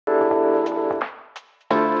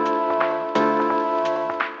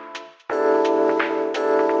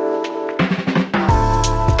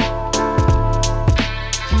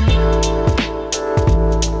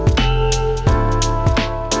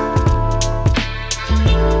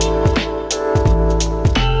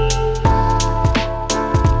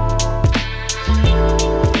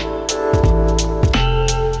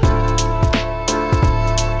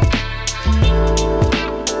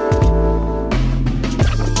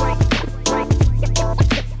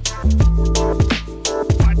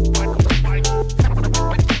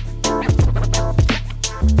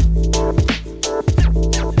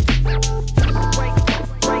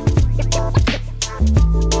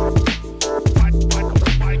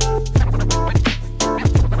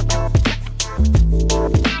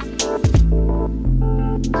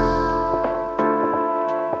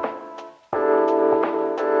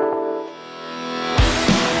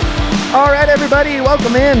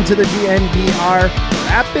Welcome in to the DNVR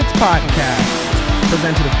Rapids Podcast,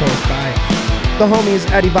 presented, of course, by the homies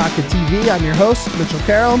at Vodka TV. I'm your host, Mitchell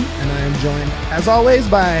Carroll, and I am joined, as always,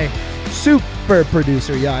 by super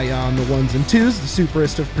producer Yaya on the ones and twos, the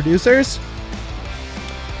superest of producers,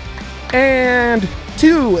 and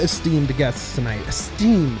two esteemed guests tonight. Except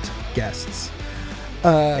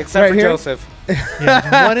right for here. Joseph.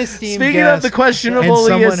 Yeah, one esteemed Speaking guest of the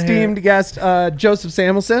questionably esteemed guest, Joespeh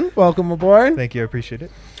Samelson, welcome aboard. Thank you, I appreciate it.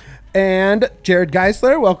 And Jared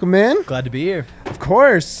Geisler, welcome in. Glad to be here. Of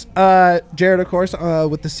course. Jared, of course,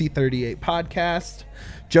 with the C38 podcast.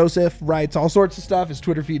 Joseph writes all sorts of stuff. His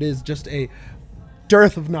Twitter feed is just a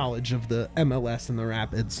dearth of knowledge of the MLS and the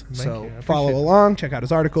Rapids. Thank you. I Follow appreciate it. along, check out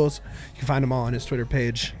his articles. You can find them all on his Twitter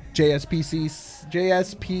page, JSP SAM.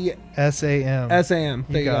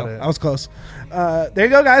 There you got go. it. I was close. There you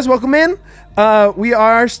go, guys. Welcome in. We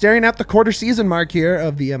are staring at the quarter season mark here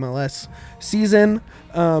of the MLS season.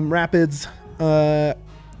 Rapids, a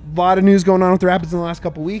lot of news going on with the Rapids in the last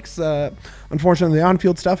couple weeks. Unfortunately, the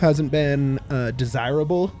on-field stuff hasn't been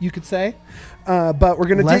desirable, you could say. But we're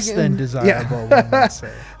going to Less dig than in. desirable, one might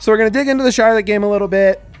say. So we're going to dig into the Charlotte game a little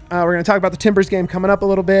bit. We're going to talk about the Timbers game coming up a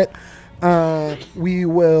little bit. We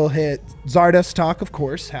will hit Zardes talk, of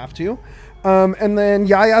course, have to. And then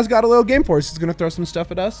Yaya's got a little game for us. He's going to throw some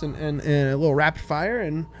stuff at us and a little rapid fire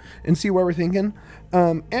and see where we're thinking.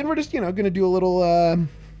 And we're just, going to do a little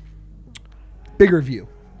bigger view.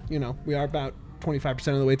 We are about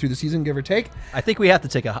 25% of the way through the season, give or take. I think we have to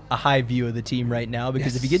take a high view of the team right now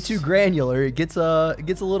because if you get too granular, it gets a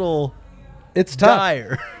little It's tough.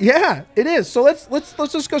 dire. Yeah, it is. So let's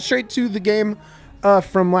just go straight to the game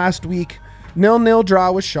from last week. 0-0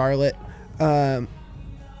 draw with Charlotte.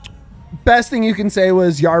 Best thing you can say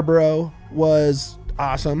was Yarborough was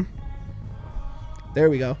awesome. There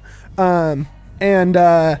we go. And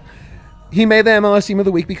he made the MLS Team of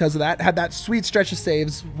the Week because of that. Had that sweet stretch of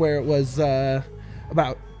saves where it was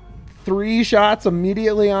about 3 shots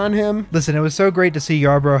immediately on him. Listen, it was so great to see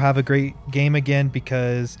Yarborough have a great game again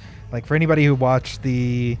because, like, for anybody who watched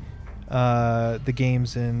the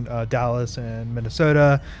games in Dallas and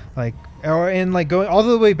Minnesota, going all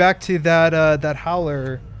the way back to that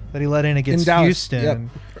howler that he let in against Houston,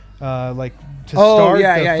 to start the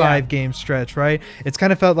 5-game stretch, right? It's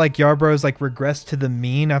kind of felt like Yarborough's regressed to the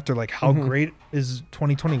mean after how great his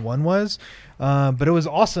 2021 was, but it was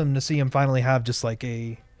awesome to see him finally have just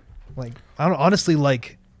game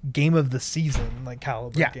of the season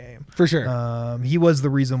caliber game for sure. He was the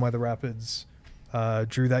reason why the Rapids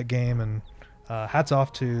drew that game, and hats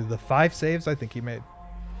off to the 5 saves I think he made.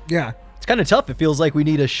 Yeah. It's kind of tough. It feels like we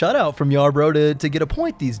need a shutout from Yarbrough to get a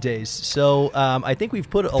point these days. So I think we've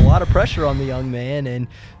put a lot of pressure on the young man. And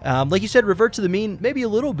like you said, revert to the mean maybe a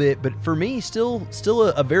little bit. But for me, still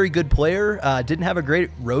a very good player. Didn't have a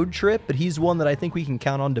great road trip, but he's one that I think we can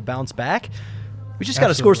count on to bounce back. We just got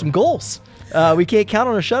to score some goals. We can't count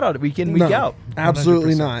on a shutout week in, week out.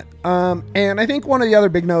 Absolutely 100%. not. And I think one of the other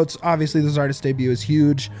big notes, obviously the Zardes debut is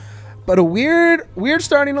huge, but a weird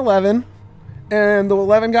starting 11. And the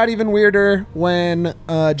 11 got even weirder when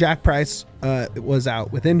Jack Price was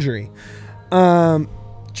out with injury.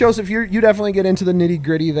 Joseph, you definitely get into the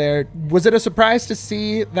nitty-gritty there. Was it a surprise to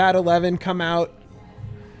see that 11 come out?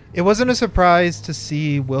 It wasn't a surprise to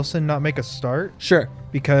see Wilson not make a start. Sure.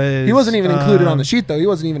 Because he wasn't even included on the sheet, though. He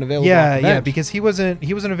wasn't even available. Yeah, because he wasn't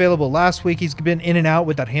available last week. He's been in and out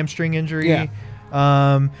with that hamstring injury. Yeah.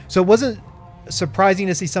 So it wasn't surprising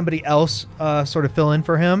to see somebody else sort of fill in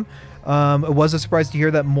for him. It was a surprise to hear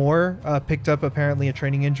that Moore picked up apparently a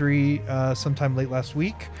training injury sometime late last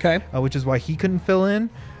week. Okay. Which is why he couldn't fill in.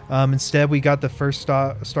 Instead, we got the first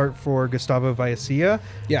start for Gustavo Vallecilla.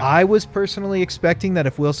 Yeah. I was personally expecting that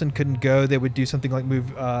if Wilson couldn't go, they would do something like move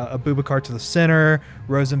Abubakar to the center,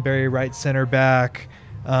 Rosenberry right center back,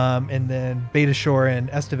 and then Betashore and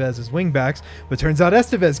Estevez as wing backs. But turns out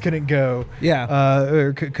Estevez couldn't go. Yeah.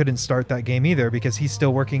 Or couldn't start that game either because he's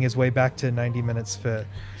still working his way back to 90 minutes fit.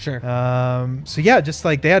 Sure. So yeah, just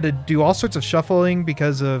they had to do all sorts of shuffling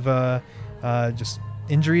because of just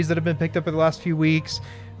injuries that have been picked up in the last few weeks.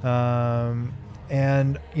 And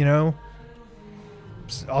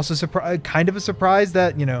also kind of a surprise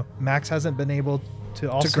that Max hasn't been able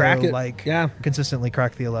to also crack it. consistently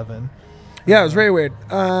crack the 11. Yeah, it was very weird.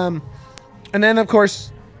 And then of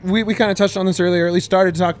course we kind of touched on this earlier, or at least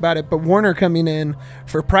started to talk about it, but Warner coming in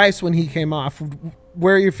for Price when he came off.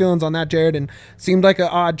 Where are your feelings on that, Jared? And seemed like an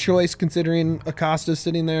odd choice considering Acosta's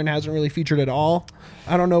sitting there and hasn't really featured at all.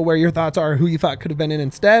 I don't know where your thoughts are, who you thought could have been in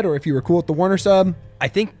instead, or if you were cool with the Warner sub. I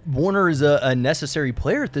think Warner is a necessary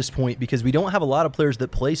player at this point because we don't have a lot of players that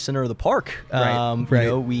play center of the park. Right. You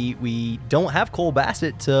know, we don't have Cole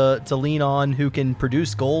Bassett to lean on who can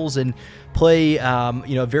produce goals and play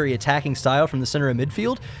you know, a very attacking style from the center of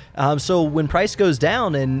midfield. So when Price goes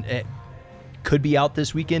down and could be out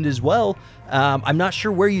this weekend as well, I'm not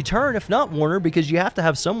sure where you turn if not Warner, because you have to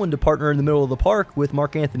have someone to partner in the middle of the park with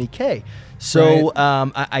Mark-Anthony Kaye. So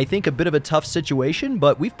I think a bit of a tough situation,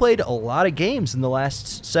 but we've played a lot of games in the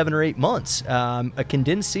last 7 or 8 months. A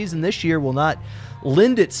condensed season this year will not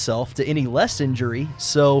lend itself to any less injury.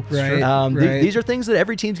 So these are things that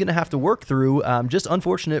every team's going to have to work through. Just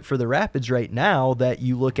unfortunate for the Rapids right now that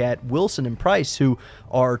you look at Wilson and Price, who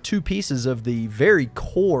are 2 pieces of the very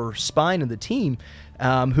core spine of the team,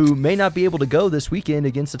 who may not be able to go this weekend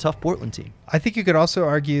against a tough Portland team. I think you could also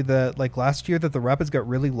argue that, like last year, that the Rapids got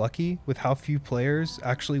really lucky with how few players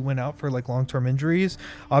actually went out for like long-term injuries.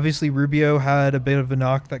 Obviously, Rubio had a bit of a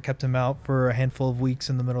knock that kept him out for a handful of weeks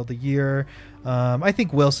in the middle of the year. I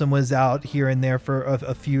think Wilson was out here and there for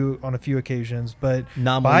a few occasions, but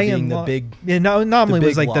Nomley being the big, Nomley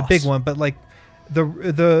was like loss. the big one, but like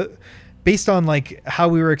the based on like how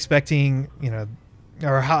we were expecting, you know,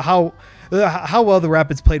 or how well the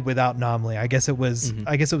Rapids played without Nomley. I guess it was.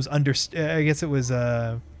 I guess it was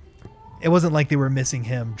it wasn't like they were missing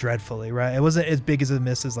him dreadfully, right? It wasn't as big as a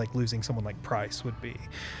miss as like losing someone like Price would be.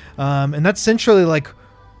 And that's essentially like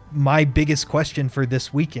my biggest question for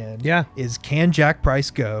this weekend. Is can Jack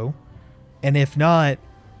Price go? And if not,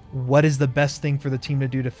 what is the best thing for the team to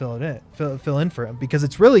do to fill in for him? Because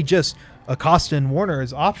it's really just Acosta and Warner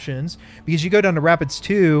as options. Because you go down to Rapids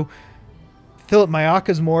 2, Philip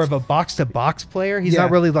Mayaka's more of a box-to-box player. He's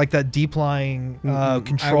not really like that deep-lying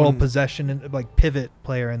control possession and like pivot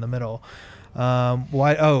player in the middle.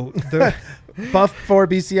 Buff for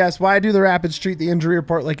BCS. Why do the Rapids treat the injury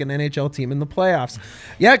report like an NHL team in the playoffs?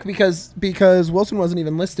 Yeah, because Wilson wasn't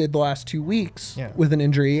even listed the last 2 weeks with an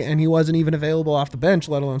injury, and he wasn't even available off the bench,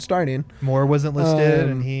 let alone starting. Moore wasn't listed,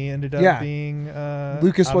 and he ended up being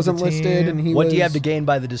Lucas wasn't listed, and he. What do you have to gain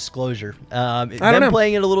by the disclosure? I don't know.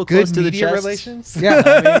 Playing it a little close to the chest. Relations.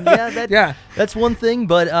 That's one thing,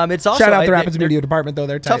 but it's also shout out the Rapids media department though.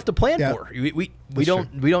 They're tough to plan for. We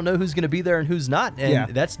don't know who's going to be there and who's not,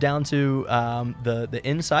 and that's down to the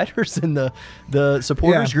insiders and the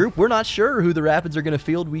supporters group. We're not sure who the Rapids are going to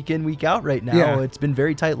field week in, week out right now. It's been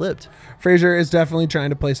very tight-lipped. Fraser is definitely trying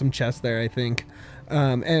to play some chess there, I think.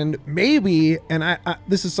 And maybe, and I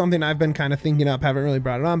this is something I've been kind of thinking up, haven't really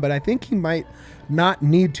brought it on, but I think he might not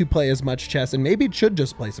need to play as much chess and maybe should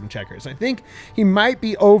just play some checkers. I think he might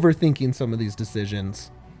be overthinking some of these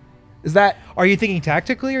decisions. Are you thinking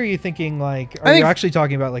tactically, or are you thinking like? Are you actually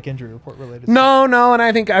talking about like injury report related? No, and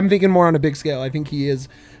I'm thinking more on a big scale. I think he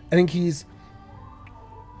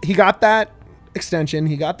got that extension.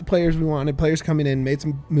 He got the players we wanted. Players coming in, made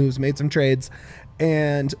some moves, made some trades,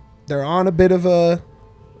 and they're on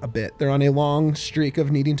they're on a long streak of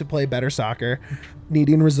needing to play better soccer,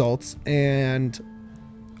 needing results, and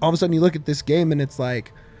all of a sudden you look at this game and it's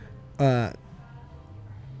like,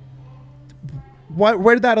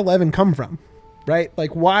 where did that 11 come from, right?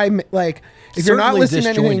 Like why? Like if you're not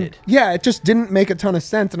listening to anything, it just didn't make a ton of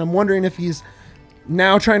sense. And I'm wondering if he's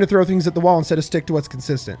now trying to throw things at the wall instead of stick to what's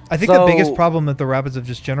consistent. I think the biggest problem that the Rapids have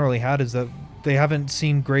just generally had is that they haven't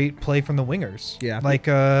seen great play from the wingers. Like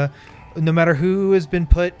no matter who has been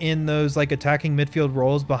put in those like attacking midfield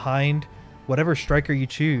roles behind whatever striker you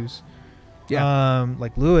choose.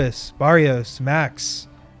 Like Lewis, Barrios, Max.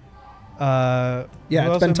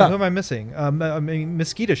 It's been tough. Who am I missing? I mean,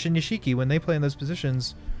 Mosquito, Shinyashiki. When they play in those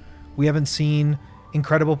positions, we haven't seen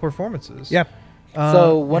incredible performances.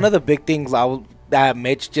 So one of the big things that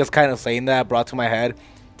Mitch just kind of saying that brought to my head.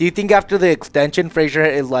 Do you think after the extension, Fraser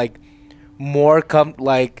is like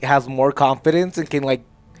has more confidence and can like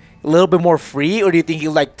a little bit more free, or do you think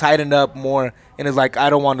he'll like tighten up more and is like,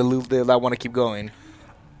 I don't want to lose this, I want to keep going?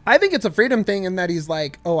 I think it's a freedom thing in that he's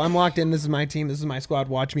like, oh, I'm locked in. This is my team. This is my squad.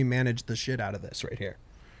 Watch me manage the shit out of this right here.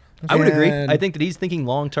 I would agree. I think that he's thinking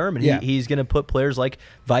long term, and he's going to put players like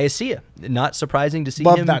Vallecilla. Not surprising to see him.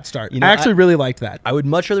 Love that start. I actually really liked that. I would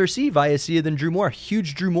much rather see Vallecilla than Drew Moore.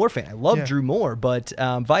 Huge Drew Moore fan. I love Drew Moore, but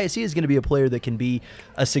Vallecilla is going to be a player that can be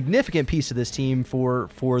a significant piece of this team for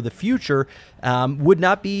the future. Would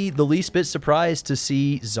not be the least bit surprised to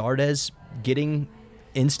see Zardes getting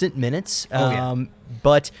instant minutes.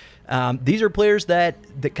 But these are players that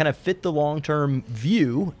kind of fit the long-term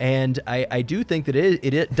view, and I do think that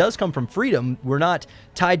it does come from freedom. We're not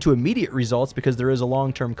tied to immediate results because there is a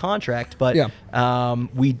long-term contract, but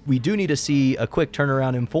we do need to see a quick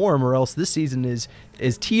turnaround in form, or else this season is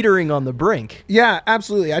teetering on the brink. Yeah,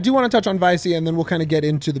 absolutely. I do want to touch on Vallecilla, and then we'll kind of get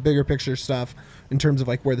into the bigger picture stuff in terms of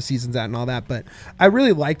like where the season's at and all that. But I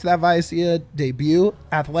really liked that Vallecilla debut.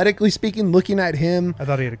 Athletically speaking, looking at him, I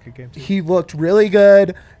thought he had a good game too. He looked really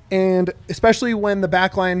good, and especially when the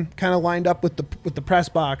back line kind of lined up with the press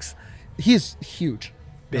box, he's huge.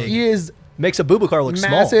 Big. He is makes Abubakar look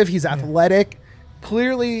massive. small. He's athletic.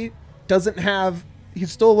 Clearly doesn't have.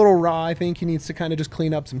 He's still a little raw. I think he needs to kind of just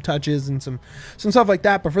clean up some touches and some stuff like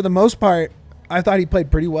that. But for the most part, I thought he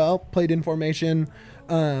played pretty well. Played in formation.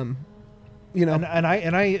 You know, and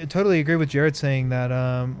I totally agree with Jared saying that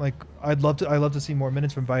like I'd love to see more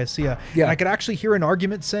minutes from Vallecilla. Yeah. And I could actually hear an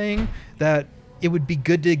argument saying that it would be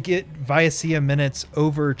good to get Vallecilla minutes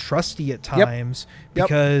over Trusty at times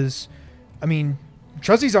because I mean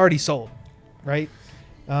Trusty's already sold, right?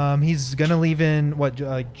 He's gonna leave in what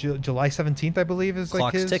July 17th, I believe, is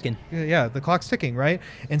like clock's ticking. Yeah, the clock's ticking, right?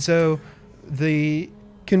 And so the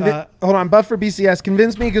hold on, Buff for BCS.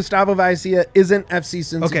 Convince me Gustavo Vallecilla isn't FC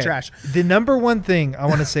Cincy trash. The number one thing I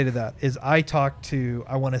want to say to that is I talked to,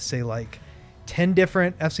 I want to say like 10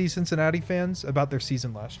 different FC Cincinnati fans about their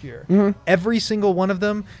season last year. Mm-hmm. Every single one of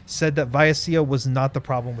them said that Vallecilla was not the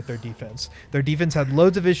problem with their defense. Their defense had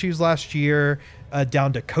loads of issues last year,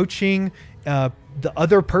 down to coaching, the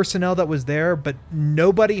other personnel that was there, but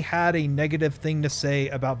nobody had a negative thing to say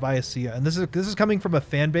about Vallecilla. And this is coming from a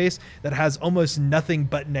fan base that has almost nothing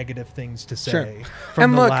but negative things to say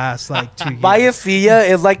from the last like 2 years. Vallecilla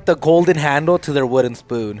is like the golden handle to their wooden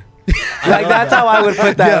spoon. Like that's how I would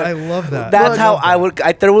put that. Yeah, I love that. That's how I would.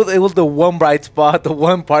 It was the one bright spot, the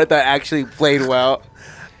one part that actually played well.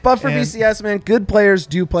 But for BCS, man, good players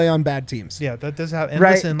do play on bad teams. Yeah, that does happen.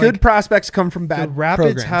 Right, Listen, good like, prospects come from bad the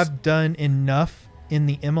Rapids programs. have done enough in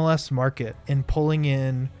the MLS market in pulling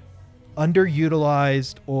in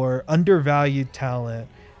underutilized or undervalued talent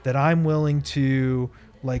that I'm willing to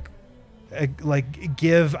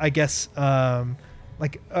give, I guess, to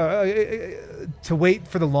wait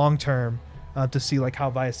for the long term to see like how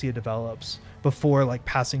Vallecilla develops before like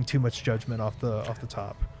passing too much judgment off the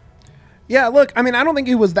top. Yeah, look, I mean, I don't think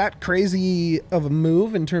it was that crazy of a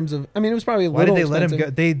move in terms of. I mean, it was probably a Why little. did they let him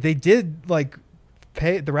expensive. go? They did like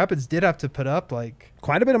pay. The Rapids did have to put up like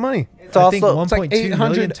Quite a bit of money. It's I think also It's like 1.2 million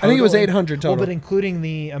 800. I think it was total. 800 total. Well, but including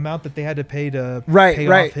the amount that they had to pay to right.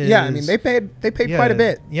 off his, Yeah, I mean, they paid quite a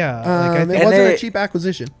bit. Yeah, It think- wasn't a cheap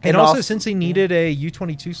acquisition. and and also also- since he needed a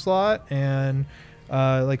U22 slot and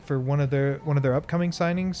like for one of their upcoming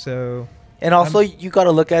signings, so And also, you got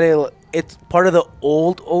to look at it. It's part of the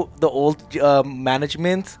old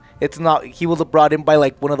management. It's not. He was brought in by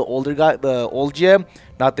like one of the older guys, the old GM,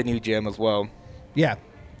 not the new GM as well. Yeah.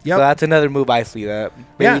 So that's another move I see that.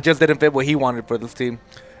 Maybe Yeah. it just didn't fit what he wanted for this team.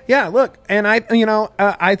 Yeah, look, and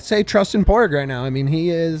I'd say trust in Porg right now. I mean,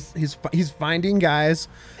 he's finding guys.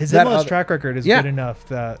 his that MLS other- track record is Yeah. good enough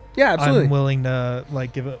that Yeah, absolutely. I'm willing to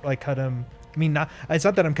like give it like cut him. I mean, it's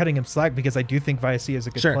not that I'm cutting him slack because I do think Vallecilla is a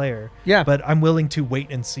good Sure. player. Yeah. but I'm willing to wait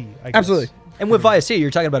and see. I guess. Absolutely. And with Vallecilla,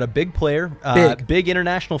 you're talking about a big player, big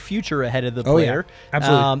international future ahead of the Oh, yeah. player.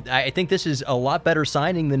 Absolutely. I think this is a lot better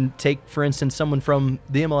signing than take, for instance, someone from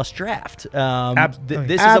the MLS draft.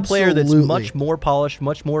 This is a player that's Absolutely. much more polished,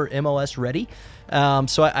 much more MLS ready.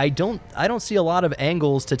 So I don't see a lot of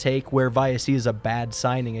angles to take where Vallecilla is a bad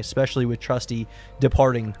signing, especially with Trusty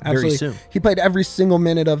departing very soon. He played every single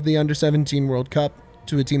minute of the Under-17 World Cup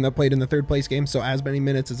to a team that played in the third place game, so as many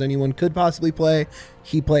minutes as anyone could possibly play,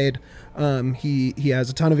 he played. He has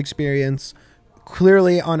a ton of experience,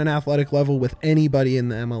 clearly on an athletic level with anybody in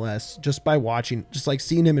the MLS, just by watching, just like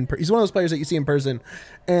seeing him in person. He's one of those players that you see in person.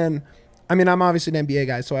 And I mean, I'm obviously an NBA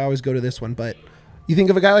guy, so I always go to this one, but you think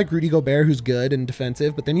of a guy like Rudy Gobert who's good and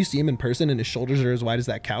defensive, but then you see him in person and his shoulders are as wide as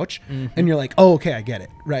that couch, and you're like, oh, okay, I get it,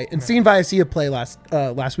 right? And seeing Vallecilla play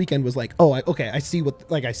last weekend was like, oh, I see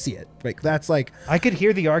I see it. Like that's like, I could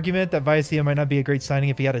hear the argument that Vallecilla might not be a great signing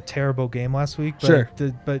if he had a terrible game last week. But Sure.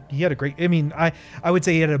 but he had a great. I mean, I would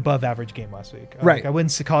say he had an above average game last week. Right. Like, I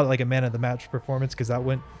wouldn't call it like a man of the match performance because I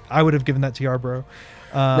would have given that to Yarbrough.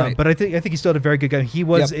 Right. But I think he still had a very good game. He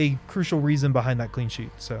was Yep. a crucial reason behind that clean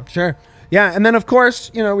sheet. So sure. Yeah, and then of course,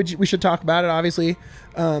 we should talk about it. Obviously,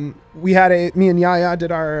 me and Yaya did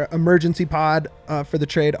our emergency pod for the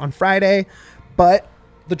trade on Friday, but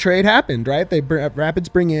the trade happened, right? Rapids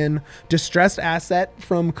bring in distressed asset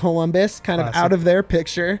from Columbus, kind of Classic. out of their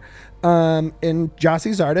picture. And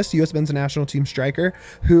Gyasi Zardes, U.S. men's national team striker,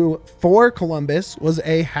 who for Columbus was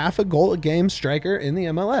a half a goal a game striker in the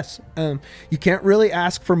MLS. You can't really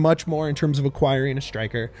ask for much more in terms of acquiring a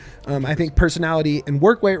striker. I think personality and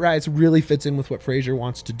work weight rights really fits in with what Fraser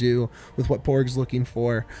wants to do, with what Porg's looking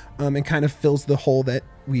for, and kind of fills the hole that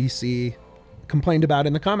we see complained about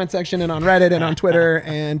in the comment section and on Reddit and on Twitter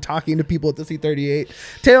and talking to people at the C38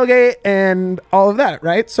 tailgate and all of that,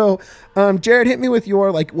 right? So Jared, hit me with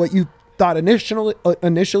your, like, what you thought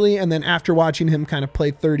initially, and then after watching him kind of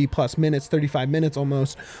play 30 plus minutes, 35 minutes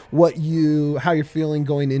almost, how you're feeling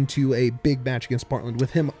going into a big match against Portland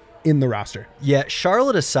with him in the roster. Yeah,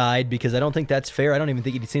 Charlotte aside, because I don't think that's fair. I don't even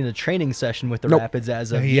think he'd seen a training session with the Rapids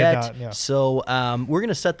as of yet. So we're going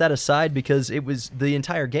to set that aside because the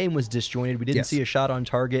entire game was disjointed. We didn't see a shot on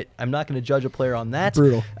target. I'm not going to judge a player on that.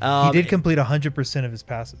 Brutal. He did complete 100% of his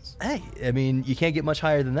passes. Hey, I mean, you can't get much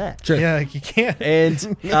higher than that. Sure. Yeah, you can't. And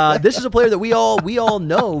this is a player that we all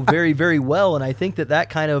know very, very well, and I think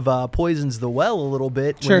that kind of poisons the well a little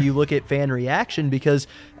bit when you look at fan reaction, because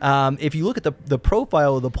if you look at the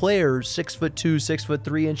profile of the player, 6'2",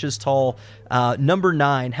 6'3" tall, number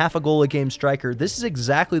 9, half a goal a game striker. This is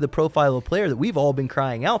exactly the profile of player that we've all been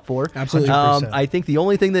crying out for. Absolutely. I think the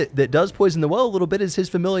only thing that does poison the well a little bit is his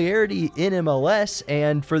familiarity in MLS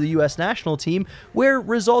and for the U.S. national team, where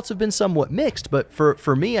results have been somewhat mixed. But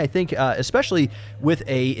for me, I think especially with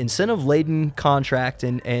a incentive-laden contract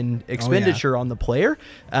and expenditure on the player,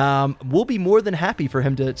 we'll be more than happy for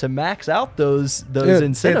him to max out those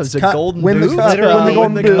incentives. A golden win boot, the cup,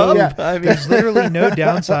 win the cup. Yeah. I mean, There's literally no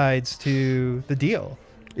downsides to the deal.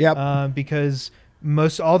 Yep. Because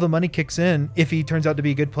all the money kicks in if he turns out to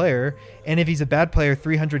be a good player, and if he's a bad player,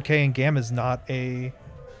 $300K in GAM is that's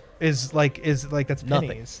nothing.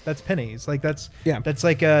 pennies. That's pennies. Like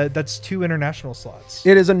that's 2 international slots.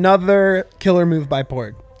 It is another killer move by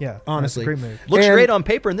Porg. Yeah, honestly, great move. Looks great on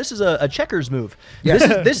paper, and this is a checkers move. This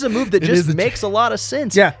is a move that just makes a lot of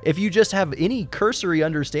sense. Yeah. If you just have any cursory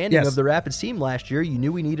understanding of the Rapids team last year, you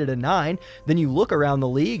knew we needed a 9. Then you look around the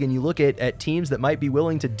league and you look at teams that might be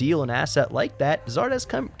willing to deal an asset like that. Zardes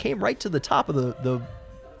came right to the top of the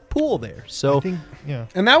pool there. So I think,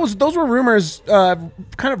 and those were rumors kind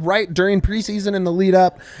of right during preseason and the lead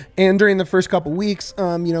up and during the first couple weeks.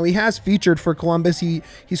 He has featured for Columbus. He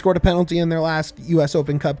scored a penalty in their last U.S.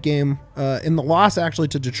 Open Cup game in the loss actually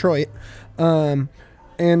to Detroit, and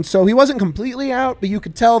so he wasn't completely out, but you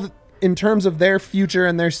could tell that in terms of their future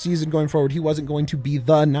and their season going forward, he wasn't going to be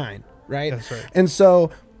the 9, right? That's right. And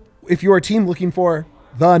so if you're a team looking for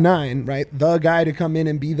the 9, right, the guy to come in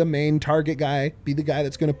and be the main target guy, be the guy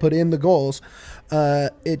that's going to put in the goals,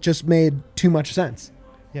 it just made too much sense.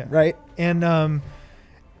 Yeah. Right. And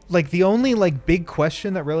the only big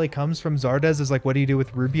question that really comes from Zardes is what do you do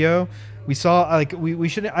with Rubio? We saw we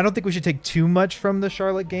should. I don't think we should take too much from the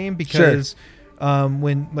Charlotte game because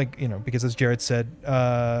because as Jared said,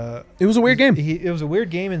 it was a weird game. It was a weird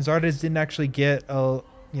game, and Zardes didn't actually get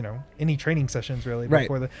any training sessions really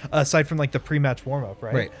before aside from the pre-match warm-up,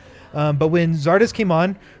 right? But when Zardes came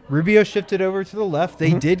on, Rubio shifted over to the left.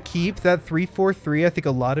 They did keep that 3-4-3. I think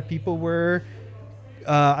a lot of people were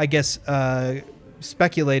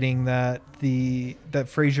speculating that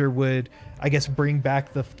Fraser would bring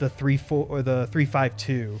back the 3-4 or the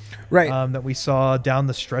 3-5-2 that we saw down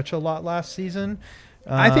the stretch a lot last season.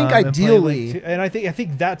 I think ideally, and I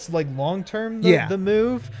think that's long term the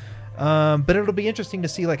move. But it'll be interesting to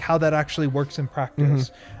see how that actually works in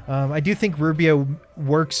practice. I do think Rubio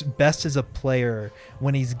works best as a player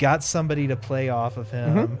when he's got somebody to play off of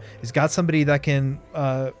him. He's got somebody that can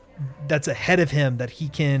that's ahead of him that he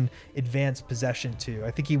can advance possession to.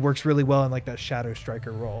 I think he works really well in that shadow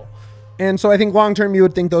striker role. And so I think long term you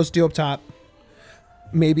would think those two up top.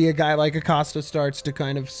 Maybe a guy like Acosta starts to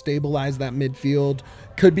kind of stabilize that midfield.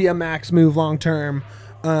 Could be a max move long term.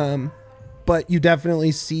 But you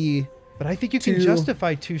definitely see. But I think you can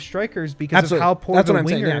justify 2 strikers because of how poor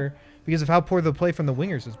because of how poor the play from the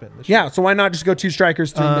wingers has been this year. Yeah, so why not just go 2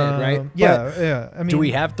 strikers, 3 mid, right? Yeah. I mean, do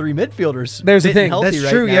we have 3 midfielders? There's the thing. That's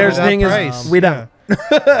true. Now? Yeah, there's the thing is we don't.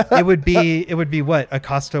 It would be what?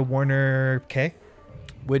 Acosta, Warner, K.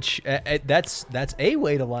 Which that's a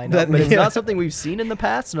way to line up, but it's not something we've seen in the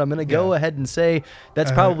past, and I'm going to go ahead and say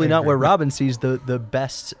that's probably not where Robin sees the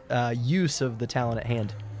best use of the talent at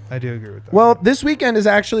hand. I do agree with that. Well, this weekend is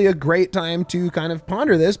actually a great time to kind of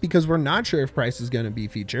ponder this because we're not sure if Price is going to be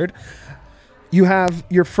featured. You have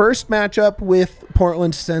your first matchup with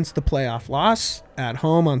Portland since the playoff loss at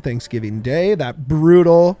home on Thanksgiving Day, that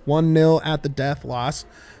brutal 1-0 at the death loss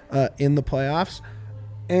in the playoffs.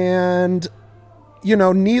 And,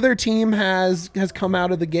 neither team has come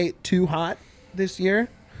out of the gate too hot this year.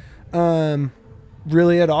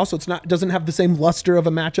 really at all. So doesn't have the same luster of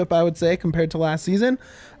a matchup, I would say, compared to last season.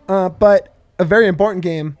 But a very important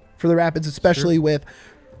game for the Rapids, especially with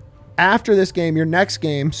after this game, your next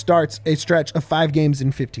game starts a stretch of 5 games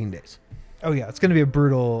in 15 days. Oh yeah, it's going to be a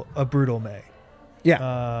brutal May.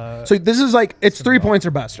 Yeah. So this is like it's 3 points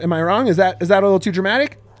or bust. Am I wrong? Is that a little too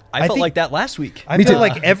dramatic? I felt like that last week. I feel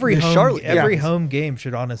like every Charlotte, home game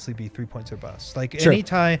should honestly be 3 points or bust. Like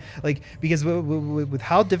anytime, like because with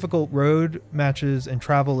how difficult road matches and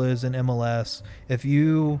travel is in MLS, if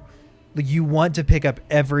you want to pick up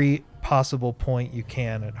every possible point you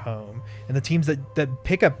can at home, and the teams that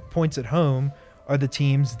pick up points at home are the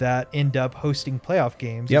teams that end up hosting playoff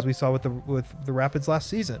games, as we saw with the Rapids last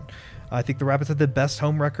season. I think the Rapids had the best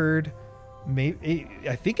home record,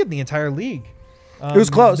 I think in the entire league. It was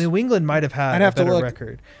close. New England might have had a better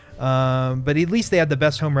record, but at least they had the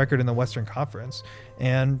best home record in the Western Conference.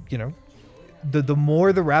 And the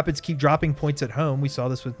more the Rapids keep dropping points at home, we saw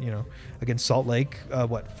this with against Salt Lake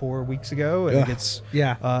 4 weeks ago, and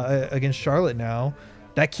against Charlotte now.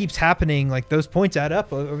 That keeps happening. Like those points add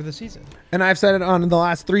up over the season. And I've said it on the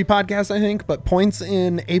last 3 podcasts, I think, but points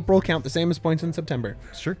in April count the same as points in September.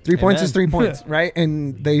 Sure. 3 points is 3 points, right?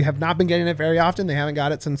 And they have not been getting it very often. They haven't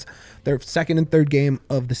got it since their second and third game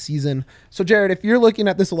of the season. So, Jared, if you're looking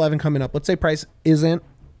at this 11 coming up, let's say Price isn't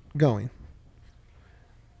going.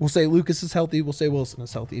 We'll say Lucas is healthy. We'll say Wilson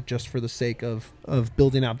is healthy just for the sake of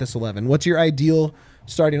building out this 11. What's your ideal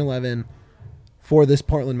starting 11 for this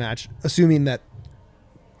Portland match, assuming that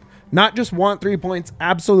not just want 3 points,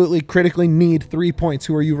 absolutely critically need 3 points?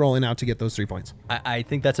 Who are you rolling out to get those 3 points? I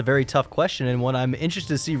think that's a very tough question, and one I'm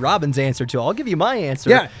interested to see Robin's answer to. I'll give you my answer.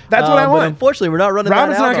 Yeah, that's what I want. But unfortunately, we're not running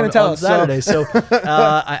Robin's that out not going to tell on us Saturday. So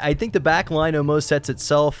I think the back line almost sets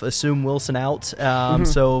itself. Assume Wilson out.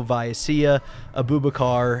 So Vallecilla,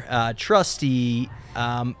 Abubakar, Trusty.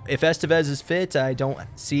 If Estevez is fit, I don't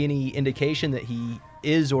see any indication that he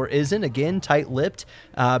is or isn't. Again, tight-lipped.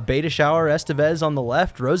 Beta Shower, Estevez on the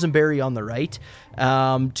left, Rosenberry on the right.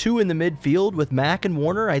 2 in the midfield with Mack and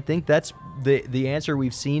Warner. I think that's the answer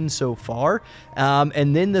we've seen so far.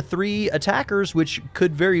 And then the 3 attackers, which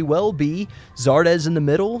could very well be Zardes in the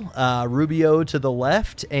middle, Rubio to the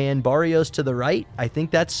left, and Barrios to the right. I think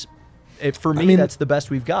that's it for me. That's the best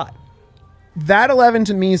we've got. That 11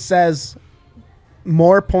 to me says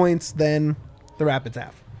more points than the Rapids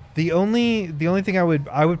have. The only thing I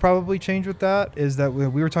would probably change with that is that we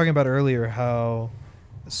were talking about earlier how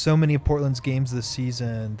so many of Portland's games this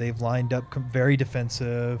season they've lined up very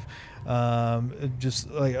defensive, just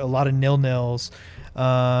like a lot of nil-nils.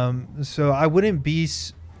 So I wouldn't be.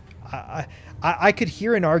 I could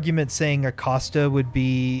hear an argument saying Acosta would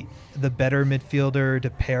be the better midfielder to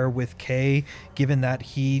pair with Kay, given that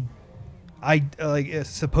he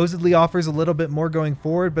supposedly offers a little bit more going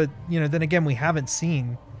forward. But then again, we haven't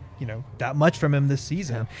seen that much from him this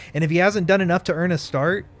season. Yeah. And if he hasn't done enough to earn a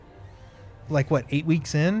start, 8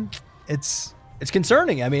 weeks in, it's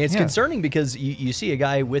concerning. I mean, it's concerning because you see a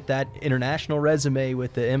guy with that international resume,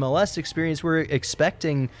 with the MLS experience. We're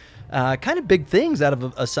expecting kind of big things out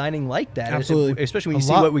of a signing like that. Absolutely. Especially when you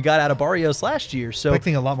see what we got out of Barrios last year. So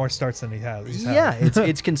expecting a lot more starts than he has. Yeah,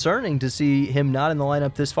 it's concerning to see him not in the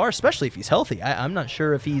lineup this far, especially if he's healthy. I'm not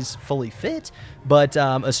sure if he's fully fit, but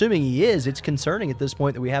assuming he is, it's concerning at this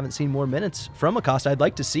point that we haven't seen more minutes from Acosta. I'd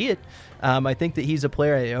like to see it. I think that he's a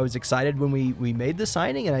player. I was excited when we made the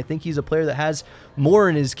signing, and I think he's a player that has more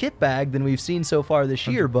in his kit bag than we've seen so far this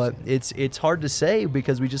year. 100%. But it's hard to say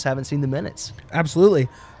because we just haven't seen the minutes. Absolutely.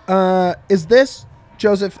 Is this,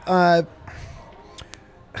 Joseph,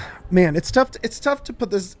 man, it's tough to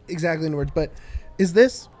put this exactly in words, but is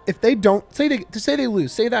this, if they don't, say they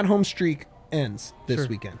lose, say that home streak ends this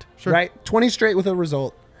weekend, right? 20 straight with a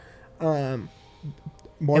result,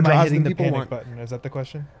 more Am draws I hitting than the people panic want. button? Is that the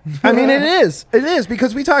question? I mean, it is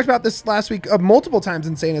because we talked about this last week multiple times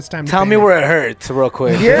and saying it's time to tell me where it hurts real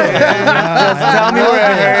quick. Yeah. Just tell me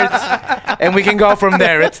where it hurts, and we can go from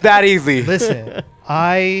there. It's that easy. Listen,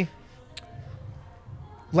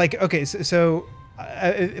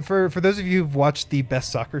 for those of you who've watched the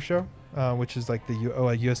Best Soccer Show, which is like the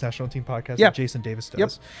U.S. national team podcast that Jason Davis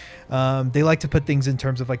does, they like to put things in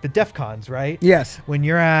terms of like the DEFCONs, right? Yes. When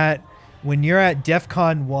you're at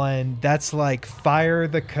DEFCON 1, that's like fire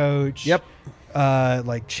the coach. Yep.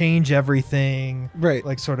 Like change everything. Right.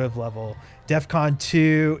 Like sort of level. DEFCON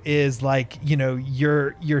 2 is like,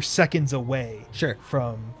 you're seconds away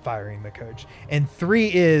from firing the coach. And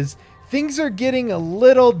 3 is things are getting a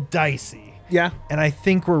little dicey. Yeah. And I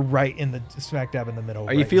think we're right in the smack dab in the middle.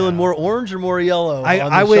 Are you feeling more orange or more yellow?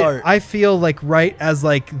 I feel like right as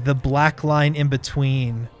like the black line in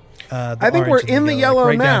between I think we're orange and in the yellow,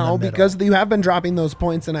 yellow like, right down now the middle. because you have been dropping those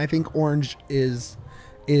points, and I think orange is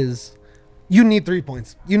you need 3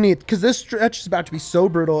 points. You need, because this stretch is about to be so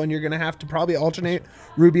brutal, and you're going to have to probably alternate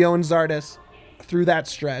Rubio and Zardes through that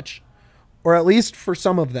stretch, or at least for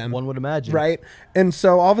some of them. One would imagine, right? And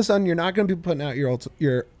so all of a sudden, you're not going to be putting out your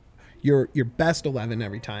best 11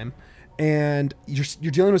 every time, and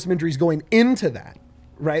you're dealing with some injuries going into that.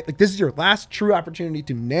 Right? Like, this is your last true opportunity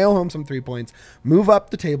to nail home some 3 points, move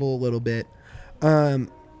up the table a little bit. I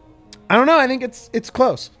don't know. I think it's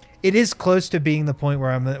close. It is close to being the point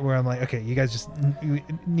where I'm like, okay, you guys just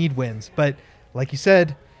need wins. But like you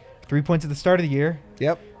said, 3 points at the start of the year.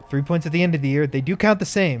 Yep. 3 points at the end of the year. They do count the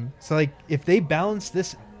same. So like, if they balance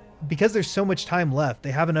this, because there's so much time left,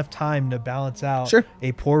 they have enough time to balance out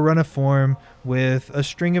a poor run of form with a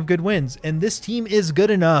string of good wins. And this team is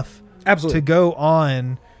good enough to go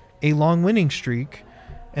on a long winning streak.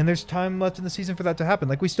 And there's time left in the season for that to happen.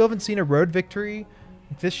 Like, we still haven't seen a road victory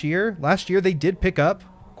this year. Last year, they did pick up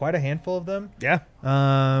quite a handful of them. Yeah. So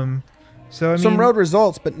I mean, some road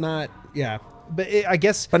results, but not I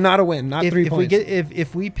guess, but not a win, not 3 points.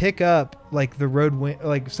 If we pick up like the road win,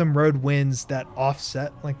 like some road wins that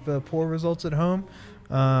offset like the poor results at home,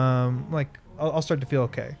 like I'll start to feel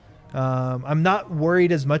okay. I'm not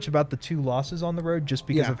worried as much about the 2 losses on the road just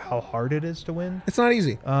because of how hard it is to win. It's not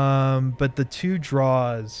easy. But the 2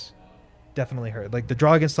 draws definitely hurt. Like, the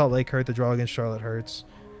draw against Salt Lake hurt. The draw against Charlotte hurts.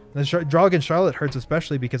 The draw against Charlotte hurts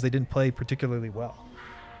especially because they didn't play particularly well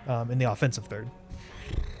in the offensive third.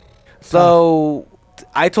 So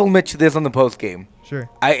I told Mitch this on the post game. Sure.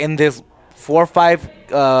 In this last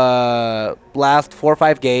 4 or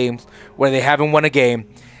 5 games where they haven't won a game,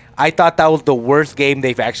 I thought that was the worst game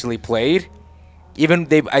they've actually played.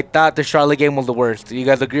 I thought the Charlotte game was the worst. Do you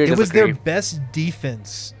guys agree or disagree? It was their best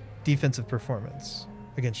defensive performance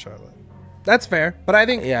against Charlotte. That's fair, but I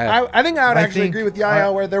think I think I would actually agree with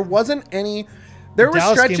Yaya where there wasn't any. There were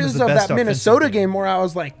stretches of that Minnesota game where I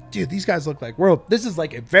was like, dude, these guys look like this is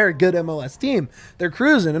like a very good MLS team. They're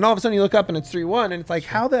cruising, and all of a sudden you look up and it's 3-1, and it's like,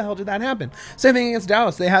 how the hell did that happen? Same thing against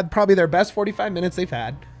Dallas. They had probably their best 45 minutes they've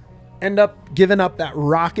had, end up giving up that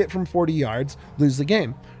rocket from 40 yards, lose the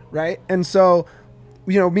game, right? And so,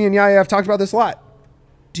 me and Yaya have talked about this a lot.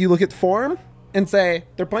 Do you look at form and say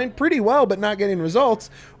they're playing pretty well but not getting results?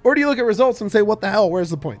 Or do you look at results and say, what the hell, where's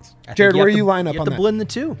the points? Jared, where do you line up on that? You have to blend the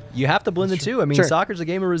two. You have to blend the two. I mean, soccer's a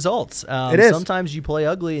game of results. It is. Sometimes you play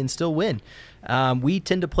ugly and still win. We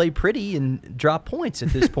tend to play pretty and drop points at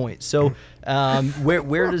this point. So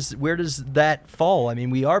where does that fall? I mean,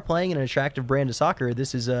 we are playing an attractive brand of soccer.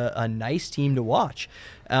 This is a nice team to watch.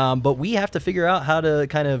 But we have to figure out how to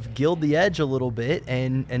kind of gild the edge a little bit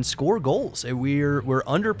and score goals. We're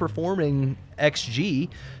underperforming XG.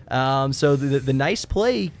 So the nice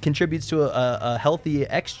play contributes to a healthy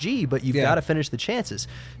XG, but you've got to finish the chances.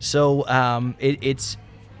 So it's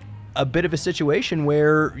a bit of a situation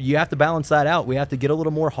where you have to balance that out. We have to get a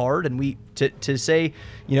little more hard, and to say,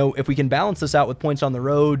 if we can balance this out with points on the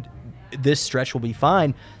road, this stretch will be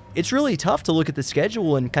fine. It's really tough to look at the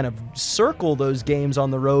schedule and kind of circle those games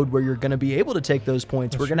on the road where you're going to be able to take those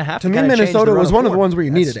points. We're going to have to kind of change the Minnesota run was of one of form. the ones where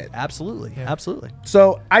you needed it. Absolutely. Yeah. Absolutely.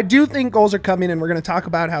 So I do think goals are coming, and we're going to talk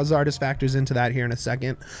about how Zardes factors into that here in a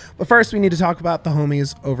second. But first, we need to talk about the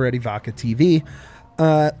homies over at Ivaca TV.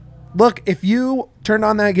 Look, if you turned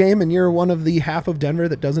on that game and you're one of the half of Denver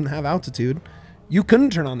that doesn't have altitude, you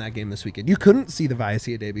couldn't turn on that game this weekend. You couldn't see the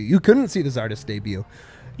Vallecilla debut. You couldn't see the Zardes debut.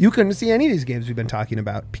 You couldn't see any of these games we've been talking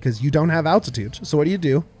about because you don't have altitude. So what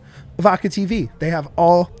do? Ivaca TV. They have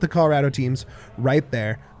all the Colorado teams right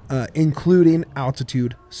there, including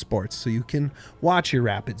altitude sports. So you can watch your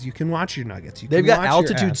Rapids. You can watch your Nuggets. They've got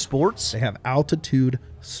altitude sports? They have altitude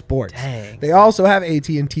sports. Dang. They also have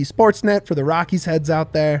AT&T Sportsnet for the Rockies heads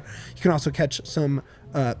out there. You can also catch some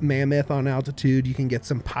Mammoth on altitude. You can get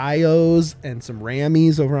some Pios and some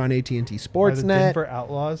Rammies over on AT&T Sportsnet. Are the Denver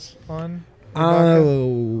Outlaws on?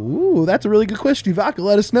 Oh, that's a really good question, Ivaca.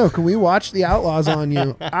 Let us know. Can we watch the Outlaws on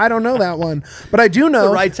you? I don't know that one, but I do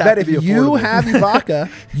know that if you have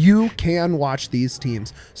Ivaca, you can watch these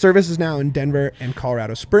teams. Service is now in Denver and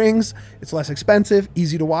Colorado Springs. It's less expensive,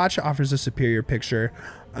 easy to watch, offers a superior picture,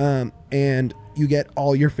 and you get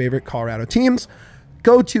all your favorite Colorado teams.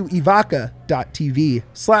 Go to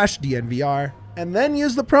ivaca.tv/DNVR and then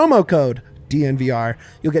use the promo code DNVR.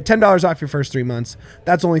 You'll get $10 off your first 3 months.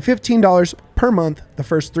 That's only $15 per month the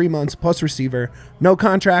first 3 months plus receiver. No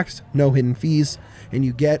contracts, no hidden fees, and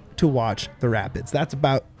you get to watch the Rapids. That's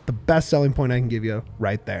about the best selling point I can give you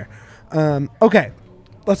right there. Okay,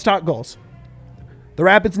 let's talk goals. The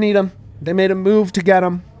Rapids need them. They made a move to get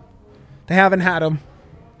them. They haven't had them.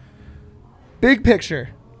 Big picture.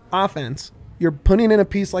 offense, you're putting in a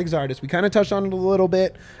piece like Zardes. We kind of touched on it a little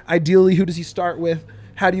bit. Ideally, who does he start with?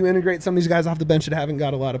 How do you integrate some of these guys off the bench that haven't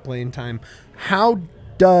got a lot of playing time? How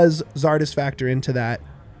does Zardes factor into that?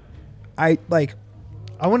 I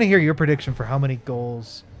want to hear your prediction for how many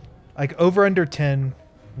goals, like over under 10.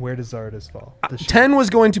 Where does Zardes fall? 10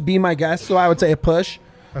 was going to be my guess, so I would say a push.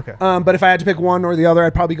 Okay. But if I had to pick one or the other,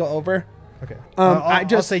 I'd probably go over. Okay.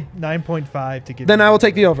 I'll say 9.5 to get. Then I will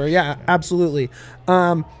take the over. Yeah, absolutely.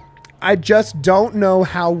 I just don't know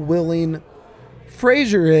how willing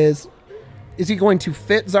Fraser is. Is he going to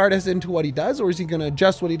fit Zardes into what he does, or is he going to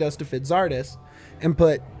adjust what he does to fit Zardes and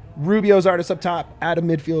put Rubio, Zardes up top, add a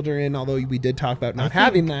midfielder in, although we did talk about not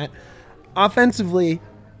having that. Offensively,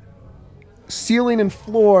 ceiling and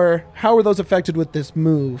floor, how are those affected with this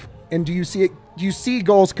move? And do you see it? Do you see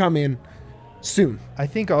goals come in soon? I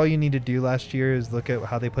think all you need to do last year is look at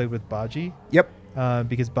how they played with Baji. Yep.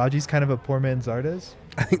 Because Baji's kind of a poor man's Zardes.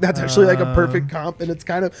 I think that's actually like a perfect comp, and it's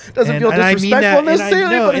kind of doesn't feel and disrespectful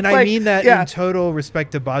necessarily. But and it's I mean that yeah. in total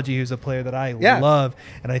respect to Baji, who's a player that I love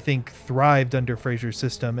and I think thrived under Fraser's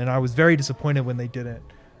system. And I was very disappointed when they didn't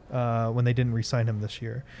re-sign him this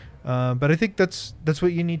year. But I think that's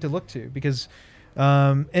what you need to look to, because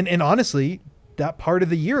and honestly, that part of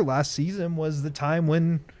the year last season was the time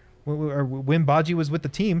when Baji was with the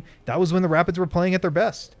team. That was when the Rapids were playing at their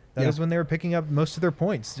best. That was when they were picking up most of their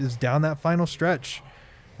points, is down that final stretch.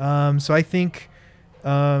 So I think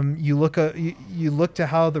you look to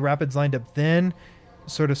how the Rapids lined up then,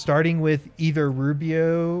 sort of starting with either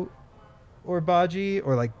Rubio or Baji,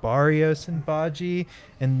 or like Barrios and Baji,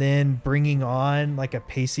 and then bringing on like a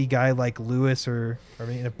pacey guy like Lewis,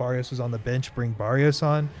 if Barrios was on the bench, bring Barrios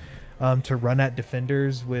on to run at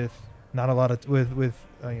defenders with not a lot of with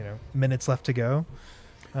minutes left to go.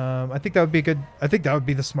 I think that would be good. I think that would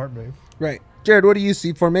be the smart move. Right. Jared, what do you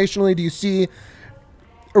see formationally? Do you see,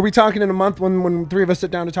 are we talking in a month when three of us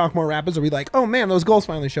sit down to talk more Rapids? Are we like, oh man, those goals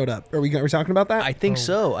finally showed up? Are we talking about that? I think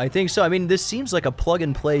so. I mean, this seems like a plug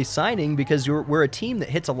and play signing, because we're a team that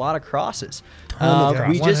hits a lot of crosses.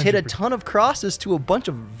 We just hit a ton of crosses to a bunch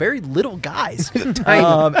of very little guys.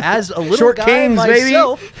 As a little Short guy kings,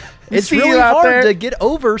 myself, baby. It's really hard to get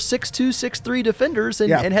over 6'2", 6'3" defenders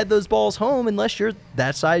and head those balls home unless you're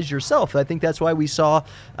that size yourself. I think that's why we saw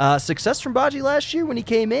success from Baji last year when he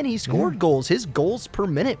came in. He scored goals. His goals per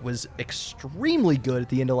minute was extremely good at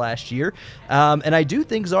the end of last year. And I do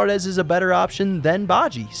think Zardes is a better option than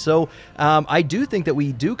Baji. So I do think that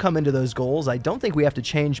we do come into those goals. I don't think we have to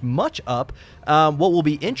change much up. What will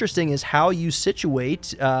be interesting is how you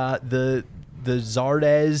situate the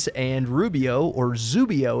Zardes and Rubio, or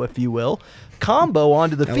Zubio, if you will, combo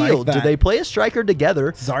onto the field. Do they play a striker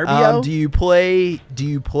together? Zarbio? Do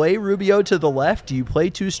you play Rubio to the left? Do you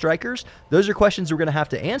play two strikers? Those are questions we're going to have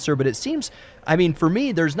to answer. But it seems, I mean, for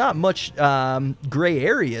me, there's not much gray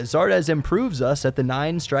area. Zardes improves us at the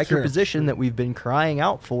 9 striker position that we've been crying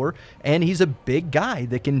out for, and he's a big guy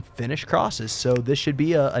that can finish crosses. So this should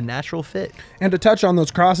be a natural fit. And to touch on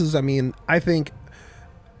those crosses, I mean, I think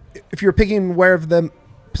if you're picking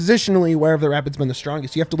positionally where the Rapids been the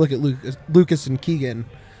strongest, you have to look at Lucas and Keegan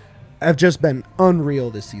have just been unreal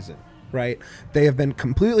this season, right? They have been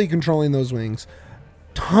completely controlling those wings.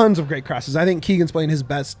 Tons of great crosses. I think Keegan's playing his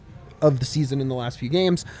best of the season in the last few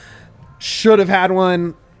games. Should have had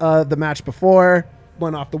one the match before,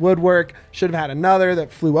 went off the woodwork. Should have had another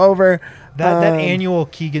that flew over. That annual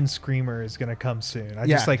Keegan screamer is going to come soon. He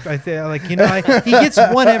gets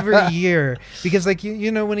one every year, because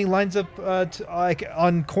when he lines up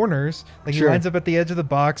on corners, he lines up at the edge of the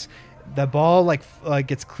box, the ball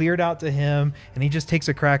gets cleared out to him, and he just takes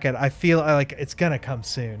a crack at it. I feel like it's going to come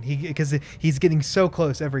soon, because he's getting so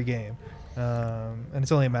close every game, and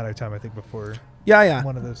it's only a matter of time, I think, before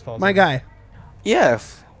one of those falls. My guy.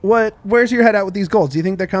 Yes. Where's your head at with these goals? Do you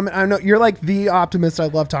think they're coming? I know you're like the optimist I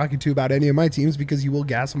love talking to about any of my teams, because you will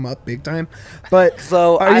gas them up big time. But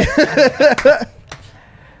so I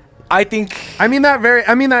think I mean that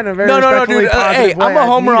in a very no, dude. Hey, way. I'm a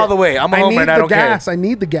homer all the way. I'm a homer, and I don't care. I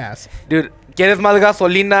need the gas, dude. ¿Quieres más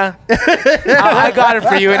gasolina? I got it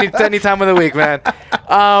for you any time of the week, man.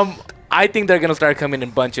 I think they're gonna start coming in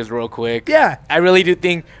bunches real quick. Yeah, I really do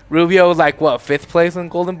think Rubio is like 5th place in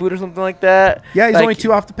Golden Boot or something like that. Yeah, he's only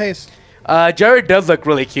 2 off the pace. Jared does look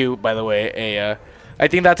really cute, by the way. I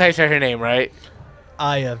think that's how you say her name, right?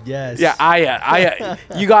 Aya, yes. Yeah, Aya.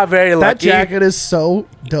 You got very That lucky. jacket is so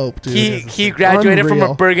dope, dude. He graduated from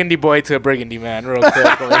Unreal. a burgundy boy to a burgundy man real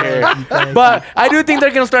quick over here. But I do think they're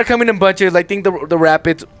going to start coming in bunches. I think the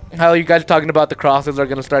Rapids, how you guys are talking about the crosses, are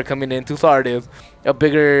going to start coming in. Zardes, a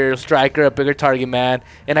bigger striker, a bigger target man.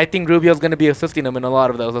 And I think Rubio's going to be assisting him in a lot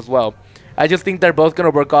of those as well. I just think they're both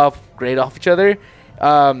going to work great off each other.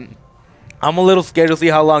 I'm a little scared to see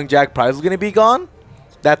how long Jack Price is going to be gone.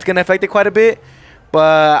 That's going to affect it quite a bit.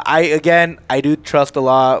 But I do trust a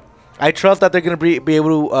lot. I trust that they're going to be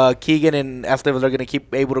able to, Keegan and Estevez are going to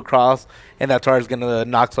keep able to cross, and that Tar is going to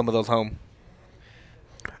knock some of those home.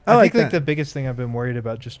 I think the biggest thing I've been worried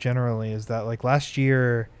about just generally is that, like, last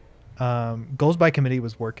year, goals by committee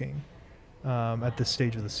was working at this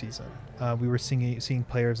stage of the season. We were seeing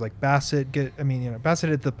players like Bassett Bassett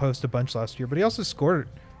hit the post a bunch last year, but he also scored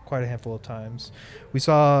quite a handful of times. We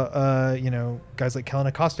saw, guys like Kellen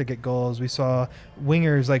Acosta get goals. We saw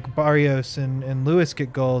wingers like Barrios and Lewis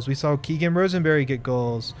get goals. We saw Keegan Rosenberry get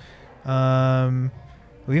goals. We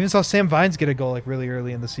even saw Sam Vines get a goal like really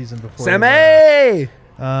early in the season before. Sammy!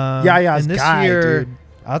 And this guy, year, dude.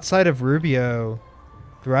 outside of Rubio,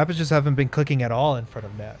 the Rapids just haven't been clicking at all in front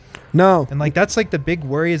of net. No. And like that's like the big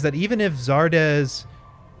worry is that even if Zardes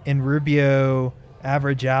and Rubio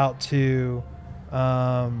average out to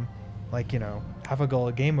half a goal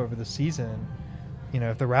a game over the season,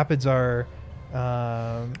 if the Rapids are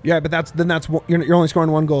but you're only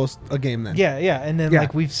scoring one goal a game then. and then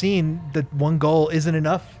like we've seen that one goal isn't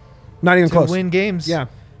enough not even to close win games.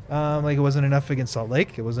 It wasn't enough against Salt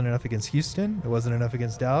Lake, it wasn't enough against Houston, it wasn't enough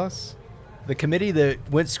against Dallas. The committee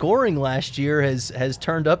that went scoring last year has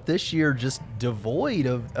turned up this year just devoid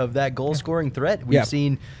of that goal-scoring threat. We've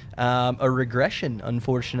seen a regression,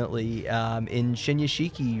 unfortunately, in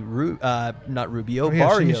Shinyashiki, not Rubio,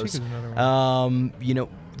 Barrios.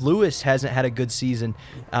 Lewis hasn't had a good season.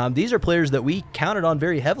 These are players that we counted on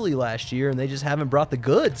very heavily last year, and they just haven't brought the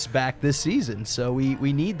goods back this season. So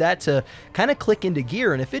we need that to kind of click into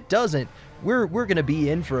gear, and if it doesn't, we're going to be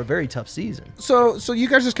in for a very tough season. So you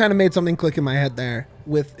guys just kind of made something click in my head there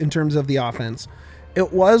in terms of the offense.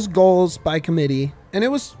 It was goals by committee, and it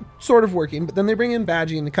was sort of working, but then they bring in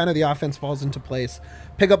Badgie, and kind of the offense falls into place,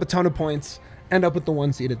 pick up a ton of points, end up with the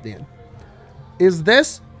 1 seed at the end. Is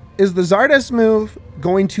the Zardes move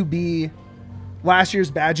going to be last year's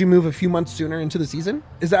Badgie move a few months sooner into the season?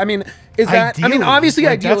 Ideally, obviously,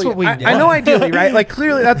 like, ideally, that's what we I know want. ideally, right? Like,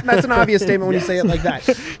 clearly that's an obvious statement when you say it like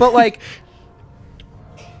that. But like,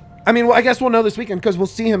 I guess we'll know this weekend because we'll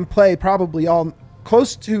see him play probably all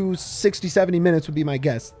close to 60, 70 minutes would be my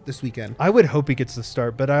guess this weekend. I would hope he gets the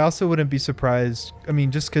start, but I also wouldn't be surprised.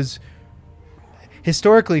 Just because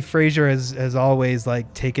historically Fraser has always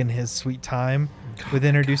like taken his sweet time with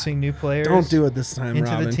introducing new players. Don't do it this time,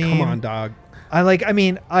 into Robin. the team. Come on, dog. I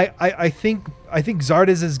think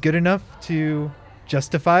Zardes is good enough to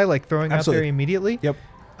justify like throwing out there immediately. Yep.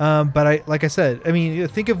 But like I said,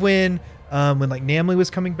 think of when like Namley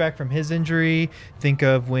was coming back from his injury. Think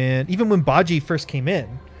of when Badgie first came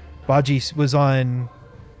in. Badgie was on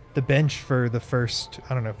the bench for the first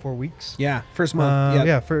 4 weeks. Yeah, first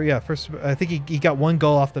month. First. I think he got one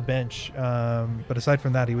goal off the bench. But aside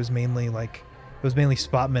from that, it was mainly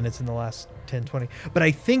spot minutes in the last 10, 20. But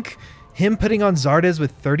I think him putting on Zardes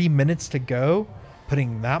with 30 minutes to go,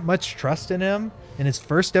 putting that much trust in him in his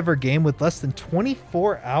first ever game with less than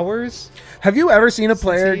 24 hours. Have you ever seen a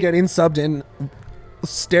player getting subbed in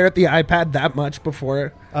stare at the iPad that much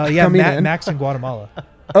before coming in? Max in Guatemala.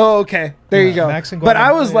 Oh, okay. There you go. Max in But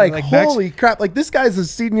I was like Max- holy crap. Like, this guy's a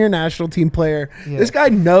senior national team player. Yeah. This guy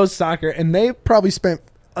knows soccer, and they probably spent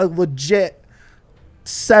a legit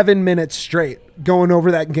 7 minutes straight going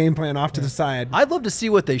over that game plan off to the side. I'd love to see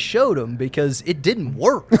what they showed him because it didn't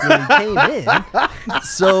work when he came in.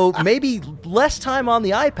 So maybe less time on the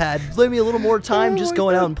iPad, maybe a little more time just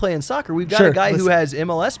going out and playing soccer. We've got a guy who has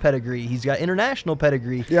MLS pedigree. He's got international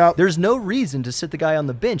pedigree. Yep. There's no reason to sit the guy on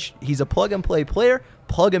the bench. He's a plug-and-play player.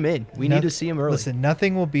 Plug him in. We need to see him early. Listen,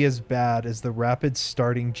 nothing will be as bad as the Rapids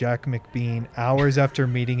starting Jack McBean hours after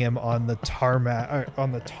meeting him on the tarmac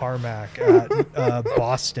at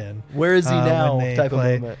Boston. Where is he now? Type of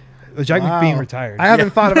moment. Jack McBean retired. I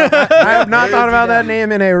haven't thought about that. I have not thought about that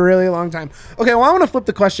name in a really long time. Okay, well, I want to flip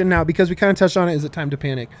the question now because we kind of touched on it. Is it time to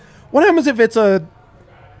panic? What happens if it's a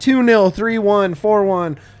 2-0, 3-1,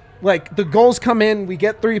 4-1? Like, the goals come in, we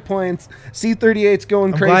get 3 points. C38's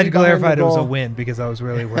going crazy. I'm glad you behind clarified the it was a goal. win because I was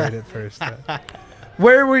really worried at first.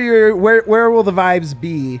 Where will the vibes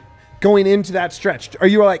be going into that stretch? Are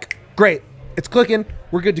you like, great, it's clicking,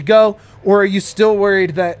 we're good to go? Or are you still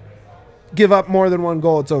worried that give up more than one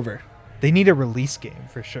goal, it's over? they need a release game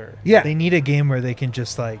for sure. Yeah. They need a game where they can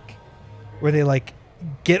just where they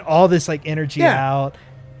get all this energy out,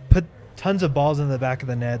 put tons of balls in the back of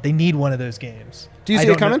the net. They need one of those games. Do you see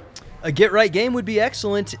it coming? A get-right game would be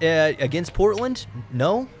excellent against Portland.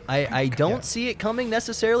 No, I don't see it coming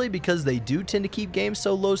necessarily because they do tend to keep games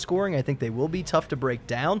so low-scoring. I think they will be tough to break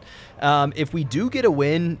down. If we do get a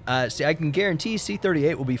win, I can guarantee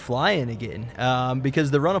C38 will be flying again because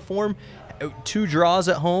the run of form, 2 draws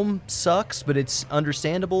at home sucks, but it's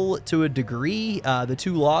understandable to a degree. The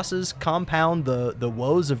 2 losses compound the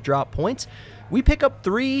woes of drop points. We pick up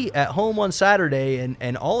 3 at home on Saturday,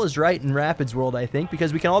 and all is right in Rapids world, I think,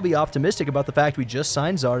 because we can all be optimistic about the fact we just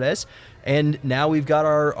signed Zardes, and now we've got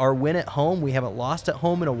our win at home. We haven't lost at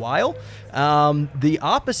home in a while. The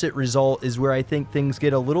opposite result is where I think things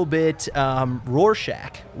get a little bit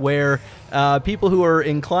Rorschach, where people who are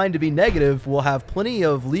inclined to be negative will have plenty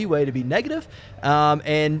of leeway to be negative,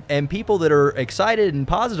 and people that are excited and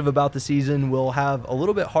positive about the season will have a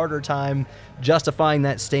little bit harder time justifying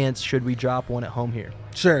that stance should we drop one at home here.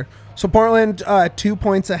 Sure. So Portland 2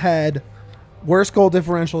 points ahead, worse goal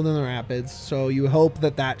differential than the Rapids. So you hope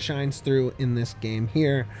that shines through in this game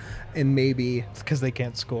here, and maybe It's because they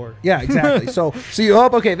can't score. yeah, exactly. so you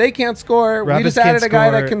hope they can't score. We Rapids just added can't a guy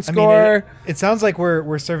score. that can I mean, score. it sounds like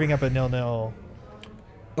we're serving up a 0-0.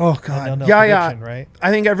 Oh A God, 0-0 yeah. prediction, right? I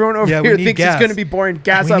think everyone over Yeah, we here need thinks gas. it's going to be boring.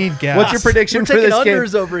 Gas We up. need gas. What's your prediction We're for taking this game?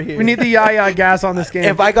 unders over here. We need the Yaya gas on this game.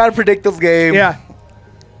 If I gotta predict this game, yeah,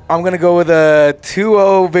 I'm gonna go with a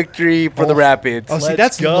 2-0 victory for the Rapids. Oh, see, Let's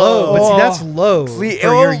that's go. low. But see, Oh. that's low See, for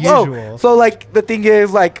your oh, usual. So the thing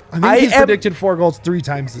is I think he's predicted 4 goals 3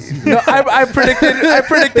 times this season. No, I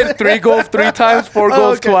predicted 3 goals 3 times, 4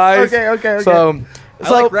 goals okay, twice. okay. So I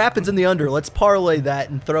like Rapids in the under. Let's parlay that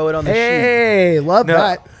and throw it on the sheet. Hey, love No,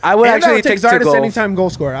 that. I would And actually would take take 2 Zardes goals. anytime goal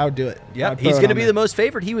scorer. I would do it. Yep, I'd he's throw it going to on be there. the most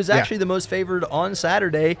favored. He was actually the most favored on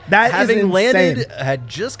Saturday. That is having insane. landed, had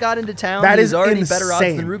just got into town. That He's is already better odds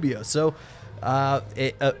insane. than Rubio. So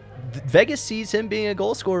Vegas sees him being a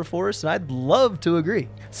goal scorer for us, and I'd love to agree.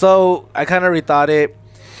 So I kind of rethought it.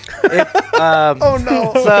 Oh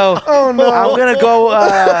no! So Oh no! I'm gonna go.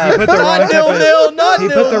 He put the wrong type of, he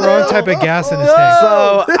put the wrong type of gas in his tank.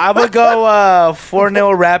 So I'm gonna go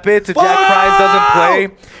 4-0 Rapids if Jack Price doesn't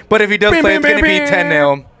play. But if he does play, it's gonna be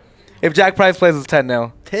 10-0. If Jack Price plays, it's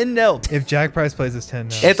 10-0. 10-0. If Jack Price plays, it's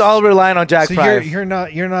 10-0. It's all relying on Jack So Price. you're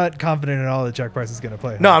not confident at all that Jack Price is going to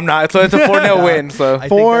play. No, I'm not. So it's a 4-0 win. So I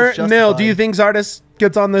think that's 4-0. Do you justified. think Zardes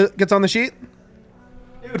gets on the sheet?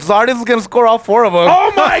 Zardes is gonna score all 4 of them.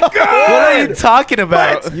 Oh my God! What are you talking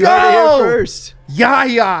about? Let's You heard it go! here first.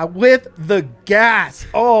 Yaya with the gas.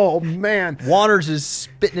 Oh man, Wanners is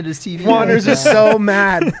spitting at his TV. Wanners right is now. so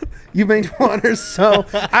mad. You made Wanners so.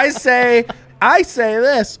 I say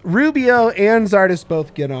this: Rubio and Zardes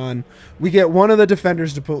both get on. We get one of the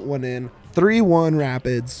defenders to put one in. 3-1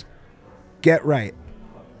 Rapids. Get right.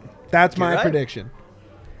 That's my right. prediction.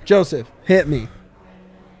 Joseph, hit me.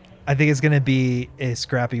 I think it's going to be a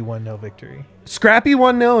scrappy 1-0 victory. Scrappy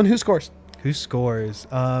 1-0, and who scores? Who scores?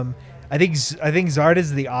 I think Zardes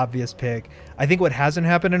is the obvious pick. I think what hasn't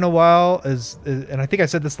happened in a while is and I think I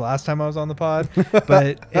said this last time I was on the pod,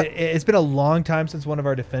 but it's been a long time since one of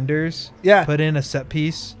our defenders put in a set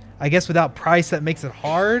piece. I guess without Price, that makes it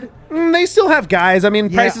hard. They still have guys. I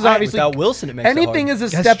mean, Yeah, Price is obviously Without Wilson, it makes anything it is a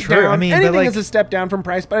That's step true. down. I mean, but anything like- is a step down from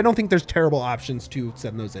Price, but I don't think there's terrible options to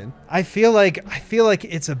send those in. I feel like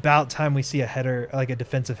it's about time we see a header, like a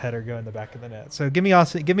defensive header, go in the back of the net. So give me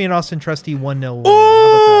an Austin Trusty 1-0 win. How about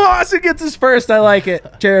Oh, that? Austin gets his first. I like it.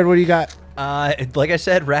 Jared, what do you got? Like I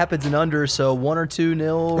said, Rapids and under, so 1 or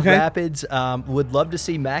 2-0 Okay. Rapids. Would love to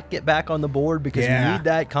see Mac get back on the board because Yeah. we need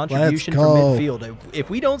that contribution Let's from go. midfield. If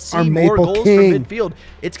we don't see Our more Maple goals King. from midfield,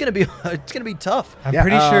 it's gonna be tough. I'm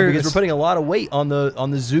pretty sure because we're putting a lot of weight on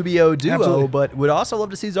the Zubio duo, Absolutely. but would also love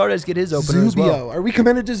to see Zardes get his opener as Zubio. well. Are we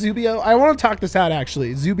committed to Zubio? I want to talk this out,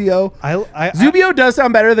 actually. Zubio. Zubio. Does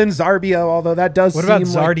sound better than Zarbio, although that does What seem about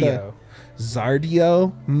like the- Zardio?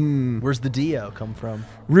 Zardio? Where's the Dio come from?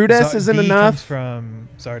 Rudes isn't D enough. comes from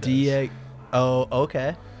Zardes. D-A. Oh,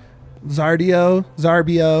 okay. Zarbio.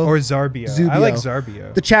 Or Zarbio. Zubio. I like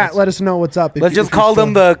Zarbio. The chat, let us know what's up. Let's just call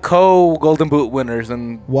them the co-Golden Boot winners,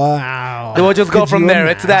 and Wow. we'll just go Could from you there.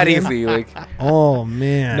 It's that imagine? easy. Like, Oh,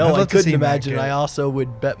 man. No, I'd I love to couldn't see Mac imagine. get it. I also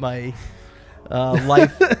would bet my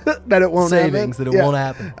life that it won't savings happen. that it won't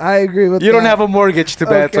happen. I agree with you that. don't have a mortgage to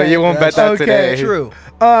bet, so Okay, you won't bet that okay. today. True.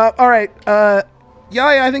 All right.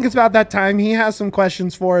 Yeah, I think it's about that time. He has some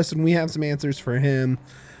questions for us, and we have some answers for him.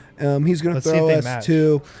 He's going to Let's see if throw they us match.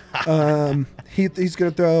 to. He's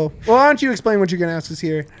going to throw. Well, why don't you explain what you're going to ask us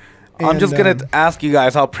here? I'm just And, gonna ask you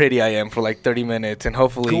guys how pretty I am for like 30 minutes, and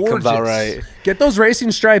hopefully it comes out Gorgeous. right. get those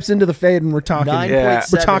racing stripes into the fade, and we're talking.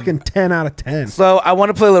 9.7. We're talking 10 out of 10. So I want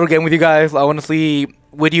to play a little game with you guys. I want to see,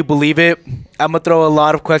 would you believe it? I'm gonna throw a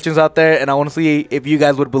lot of questions out there, and I want to see if you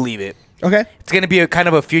guys would believe it. Okay, It's gonna be a kind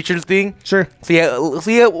of a futures thing. sure. See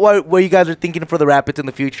what you guys are thinking for the Rapids in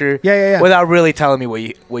the future. Yeah. Without really telling me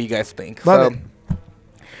what you guys think. Love it.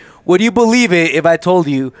 Would you believe it if I told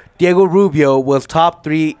you Diego Rubio was top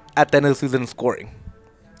 3 at the end of the season in scoring?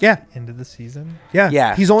 Yeah, End of the season.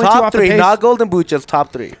 Yeah, He's only two top off 3, the pace. not Golden Boot, just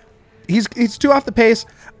top 3. He's 2 off the pace.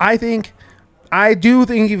 I do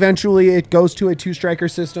think eventually it goes to a 2-striker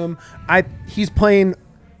system. He's playing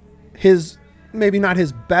his, maybe not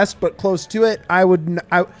his best, but close to it. I wouldn't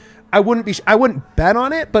bet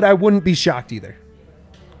on it, but I wouldn't be shocked either.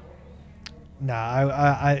 Nah,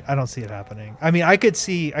 I don't see it happening. I mean, I could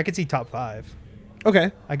see top 5.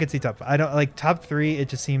 Okay. I could see top 5. I don't like top 3. It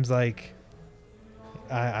just seems like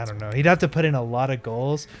I don't know. He'd have to put in a lot of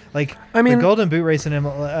goals. Like, I mean, the Golden Boot race in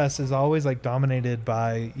MLS is always like dominated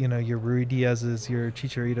by, you know, your Rui Diaz's, your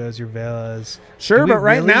Chicharitos, your Velas. Sure, Do we but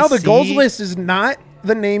right really now the goals see- list is not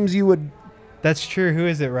the names you would. That's true. Who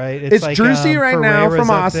is it? Right? It's Drusy right now Ferreira's from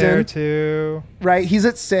up there Austin. too. Right, he's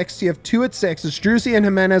at 6. You have 2 at 6. It's Drusy and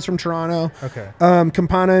Jimenez from Toronto. Okay.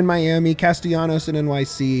 Campana in Miami, Castellanos in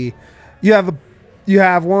NYC. You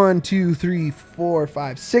have 1, 2, 3, 4,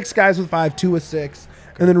 5, 6 guys with 5, 2 with 6,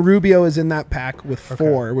 and then Rubio is in that pack with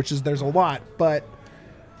 4, which is there's a lot, but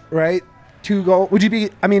right, 2 goal. Would you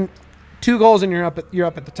be? I mean, 2 goals and you're up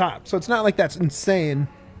at the top. So it's not like that's insane.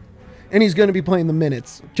 And he's going to be playing the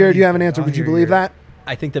minutes. Jared, you have an answer. I'll Would you hear believe you. that?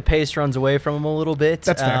 I think the pace runs away from him a little bit.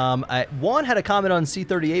 That's fair. Juan had a comment on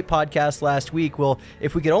C38 podcast last week. Well,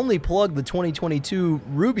 if we could only plug the 2022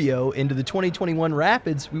 Rubio into the 2021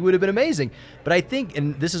 Rapids, we would have been amazing. But I think,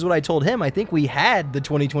 and this is what I told him, I think we had the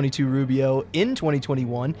 2022 Rubio in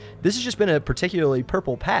 2021. This has just been a particularly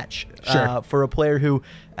purple patch for a player who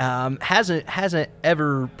hasn't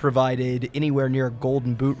ever provided anywhere near a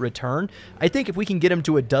Golden Boot return. I think if we can get him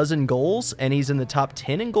to a dozen goals and he's in the top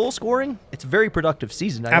 10 in goal scoring, it's a very productive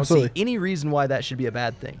season. I don't see any reason why that should be a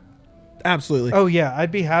bad thing. Absolutely. Oh yeah, I'd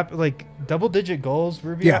be happy. Like double-digit goals,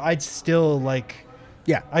 Rubio. Yeah. I'd still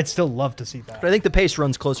love to see that. But I think the pace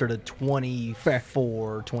runs closer to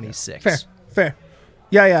 24, 26. Fair.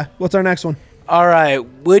 Yeah. What's our next one? All right.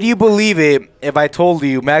 Would you believe it if I told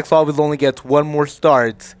you Max Alves only gets 1 more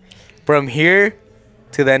start from here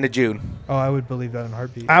to the end of June? Oh, I would believe that in a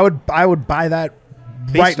heartbeat. I would buy that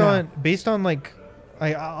Based on like,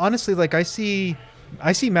 I honestly like I see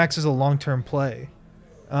Max as a long-term play,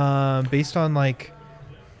 based on like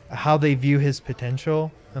how they view his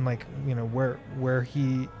potential and like, you know, where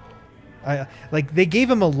he, like they gave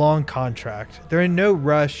him a long contract. They're in no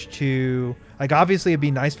rush to, like, obviously it'd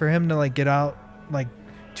be nice for him to like get out like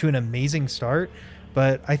to an amazing start,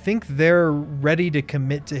 but I think they're ready to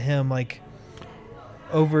commit to him like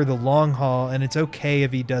over the long haul, and it's okay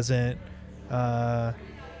if he doesn't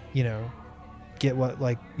you know, get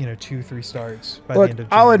 2-3 starts by the end of June.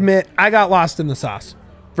 I'll admit I got lost in the sauce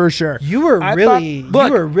for sure. You were really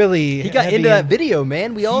He got heavy into that video,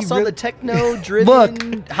 man. We all saw the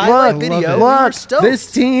techno-driven highlight video. We were stoked.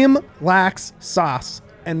 This team lacks sauce,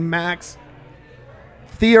 and Max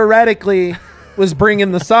theoretically was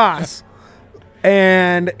bringing the sauce,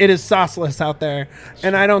 and it is sauceless out there,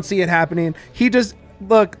 and I don't see it happening.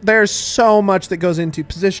 There's so much that goes into,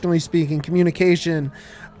 positionally speaking, communication.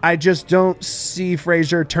 I just don't see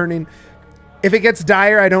Fraser turning. If it gets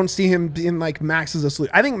dire, I don't see him being like Max is a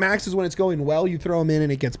solution. I think Max is when it's going well, you throw him in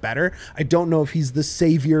and it gets better. I don't know if he's the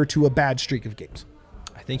savior to a bad streak of games.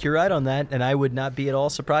 I think you're right on that, and I would not be at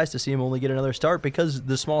all surprised to see him only get another start because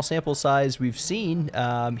the small sample size we've seen,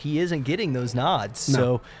 he isn't getting those nods.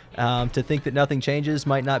 No. So to think that nothing changes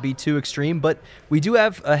might not be too extreme, but we do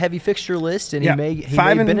have a heavy fixture list, and he may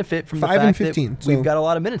benefit from the 5 and fact 15, that we've got a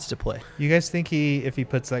lot of minutes to play. You guys think if he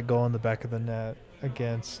puts that goal in the back of the net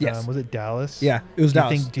against, was it Dallas? Yeah, it was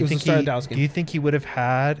Dallas. Do you think he would have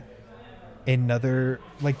had another,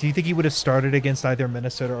 like, do you think he would have started against either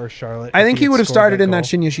Minnesota or Charlotte? I think he would have started in that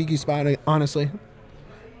goal? Shinyashiki spot, honestly.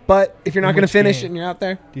 But if you're not going to finish it and you're out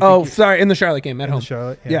there. In the Charlotte game at home.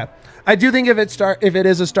 Charlotte, yeah. I do think if it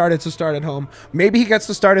is a start, it's a start at home. Maybe he gets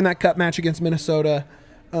to start in that cup match against Minnesota.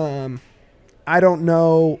 I don't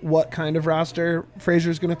know what kind of roster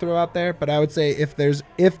Fraser's going to throw out there, but I would say if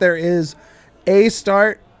there is a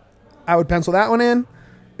start, I would pencil that one in.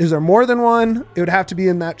 Is there more than one? It would have to be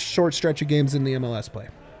in that short stretch of games in the MLS play.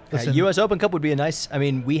 U.S. Open Cup would be a nice. I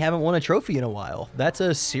mean, we haven't won a trophy in a while. That's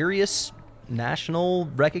a serious national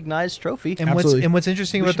recognized trophy. And Absolutely. what's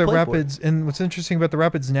interesting We about should the play for it. Rapids and what's interesting about the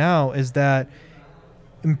Rapids now is that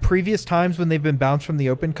in previous times when they've been bounced from the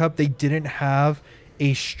Open Cup, they didn't have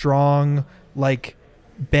a strong like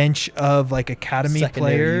bench of like academy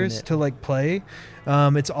Secondary players unit. to like play.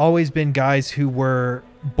 It's always been guys who were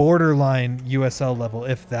borderline USL level,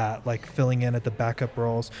 if that, like filling in at the backup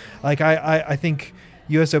roles. Like I think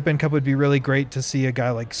US Open Cup would be really great to see a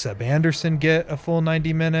guy like Seb Anderson get a full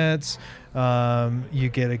 90 minutes. You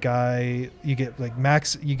get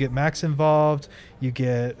Max involved. You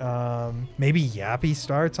get maybe Yappy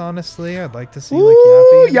starts, honestly. I'd like to see like Ooh,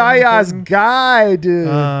 Yappy. in the Yaya's important- guy,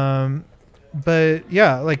 dude. But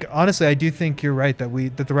yeah, like honestly, I do think you're right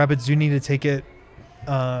that the Rapids do need to take it.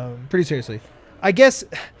 Pretty seriously. I guess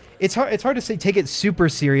it's hard to say take it super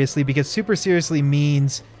seriously, because super seriously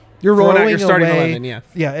means You're rolling out your throwing starting away- 11, yeah.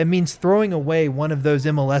 Yeah, it means throwing away one of those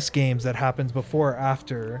MLS games that happens before or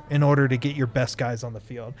after in order to get your best guys on the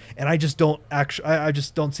field. And I just don't I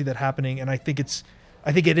just don't see that happening. And I think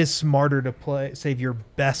it is smarter to save your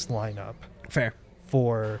best lineup Fair.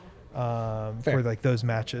 for like those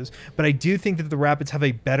matches. But I do think that the Rapids have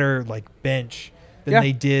a better like bench than Yeah.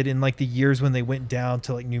 they did in like the years when they went down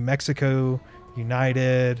to like New Mexico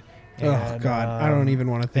United. Oh, And, God. I don't even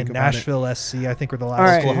want to think and about Nashville SC, I think, were the last All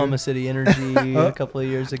right. two. Oklahoma City Energy a couple of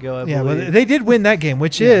years ago, I Yeah, believe. but they did win that game,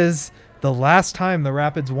 which is the last time the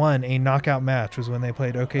Rapids won a knockout match was when they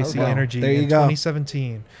played OKC Oh, wow. Energy There you in go.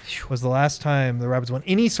 2017. Was the last time the Rapids won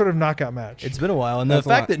any sort of knockout match. It's been a while, and That's the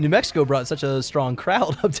a fact lot. that New Mexico brought such a strong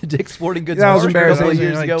crowd up to Dick's Sporting Goods That was Park a couple of embarrassing.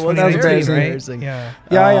 years Like ago. 2019, right? Embarrassing. Yeah.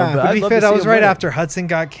 Yeah, yeah. but To I'd be love fair, to that see was him right win it. after Hudson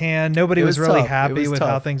got canned. Nobody It was was really tough. It happy was with how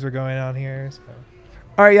tough. things were going on here. So.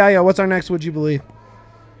 All right, yeah. What's our next Would You Believe?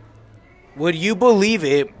 Would you believe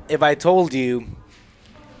it if I told you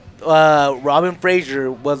Robin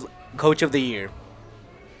Fraser was Coach of the Year?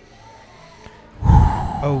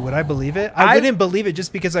 Oh, would I believe it? I wouldn't believe it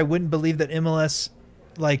just because I wouldn't believe that MLS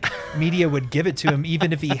like media would give it to him,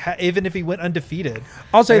 even if he went undefeated.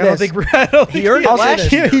 I'll say Like, this. I don't think He earned it I'll say last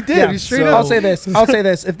this. year. Yeah, he did. Yeah, He straight so- up. I'll say this. I'll say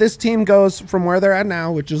this. If this team goes from where they're at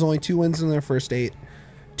now, which is only 2 wins in their first 8,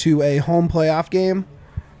 to a home playoff game,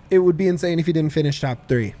 it would be insane if he didn't finish top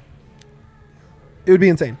 3. It would be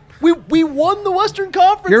insane. We won the Western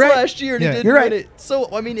Conference You're right. last year, and Yeah. he didn't You're win right. it.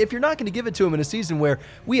 So, I mean, if you're not going to give it to him in a season where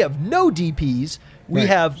we have no DPs, we Right.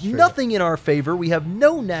 have nothing in our favor, we have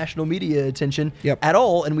no national media attention Yep. at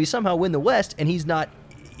all, and we somehow win the West, and he's not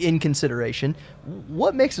in consideration,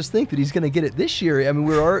 what makes us think that he's going to get it this year? I mean,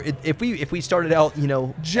 if we started out, at this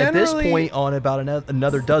Generally- point on about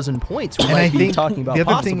another dozen points, we And might I be think talking about the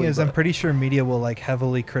other thing possibly, is, I'm but- pretty sure media will like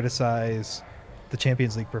heavily criticize the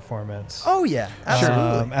Champions League performance. Oh yeah,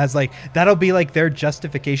 absolutely. As like that'll be like their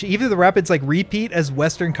justification. Either the Rapids like repeat as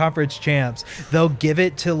Western Conference champs, they'll give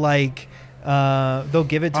it to like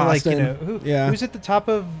Austin. Yeah. who's at the top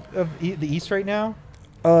of the East right now?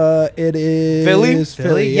 It is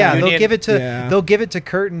Philly? Yeah, Union. they'll give it to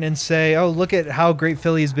Curtin and say, "Oh, look at how great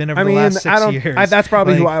Philly's been over I the mean, last 6 I don't. years." That's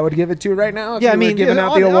probably who Like, I would give it to right now. If Yeah, I you were mean, giving yeah,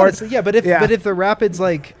 out the award. honestly, yeah, but if the Rapids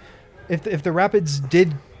like, if the Rapids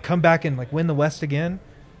did come back and like win the West again,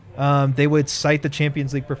 they would cite the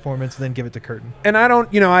Champions League performance and then give it to Curtin. And I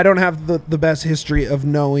don't have the best history of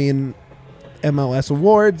knowing MLS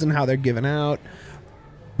awards and how they're given out.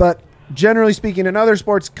 But generally speaking, in other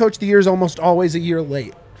sports, Coach of the Year is almost always a year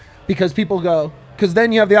late because because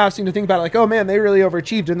then you have the offseason to think about it, like, oh man, they really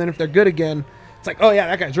overachieved. And then if they're good again, it's like, oh yeah,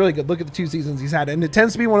 that guy's really good. Look at the 2 seasons he's had. And it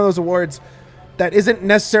tends to be one of those awards that isn't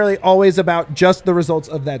necessarily always about just the results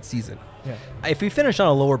of that season. Yeah. If we finish on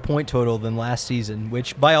a lower point total than last season,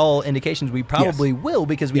 which by all indications we probably will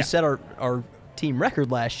because we Yeah. set our team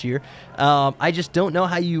record last year, I just don't know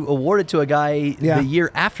how you award it to a guy the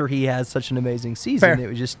year after he has such an amazing season. Fair. It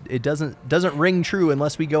was just it doesn't ring true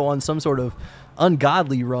unless we go on some sort of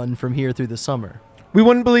ungodly run from here through the summer. We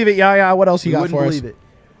wouldn't believe it. Yeah. What else you We got wouldn't for believe us? it.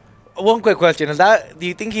 One quick question: do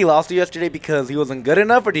you think he lost it yesterday because he wasn't good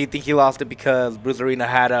enough, or do you think he lost it because Bruce Arena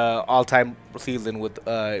had a all-time season with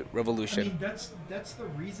Revolution? that's the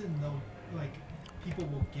reason though. Like people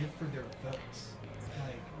will give for their votes.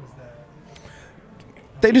 Like is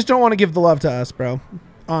that. They just don't want to give the love to us, bro.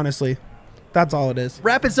 Honestly. That's all it is.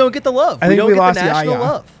 Rapids don't get the love. I we think don't we get lost the national Yaya.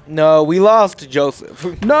 love. No, we lost to Joseph.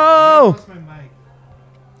 No! my mic.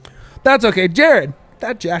 That's okay. Jared,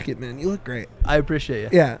 that jacket, man, you look great. I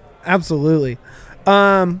appreciate you. Yeah, absolutely.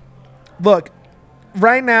 Look,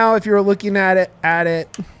 right now, if you're looking at it,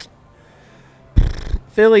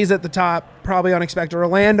 Philly's at the top, probably unexpected.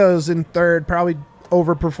 Orlando's in third, probably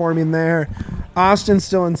overperforming there. Austin's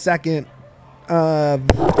still in second.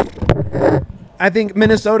 I think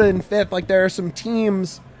Minnesota in fifth. Like, there are some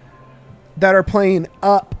teams that are playing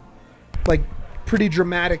up like pretty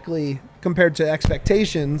dramatically compared to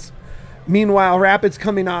expectations. Meanwhile, Rapids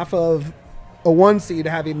coming off of a 1 seed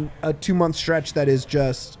having a 2-month stretch that is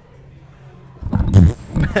just,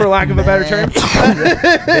 for lack of a better term.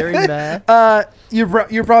 Very mad.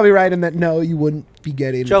 You're probably right in that no, you wouldn't be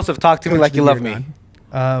getting. Joseph, talk to me Coach like of you the love Year me.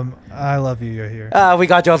 nod. I love you. You're here. We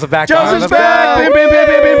got Joseph back. Joseph's on. back. Bim, bim, bim,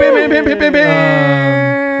 bim, bim, bim, bim, bim, bim,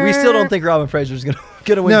 bim. We still don't think Robin Fraser is gonna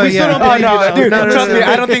win. No, We still yeah. don't Oh believe no, that. dude! No, no, trust no, me, no.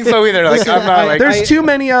 I don't think so either. Like, I'm not like. There's too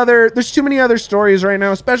many other stories right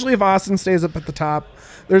now, especially if Austin stays up at the top.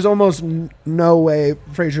 There's almost no way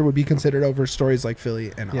Fraser would be considered over stories like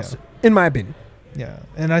Philly and Austin, in my opinion. Yeah,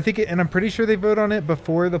 and I think, I'm pretty sure they vote on it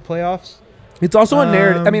before the playoffs. It's also a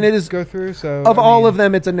narrative. I mean, it is go through. So of all of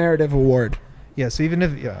them, it's a narrative award. Yeah. So even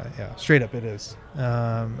if straight up it is,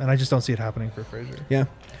 and I just don't see it happening for Fraser. Yeah.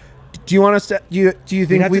 Do you want us to? Do you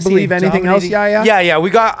think have we to see believe a anything else? dominating- Yeah.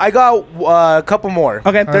 Yeah. I got a couple more.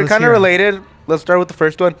 Okay. They're let's kind of hear 'em. related. Let's start with the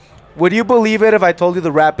first one. Would you believe it if I told you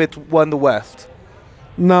the Rapids won the West?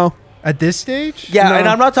 No. At this stage, Yeah, No. and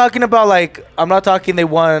I'm not talking about they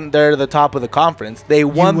won. They're the top of the conference. They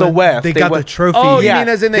won the West. They got won, the trophy. Oh, you yeah, mean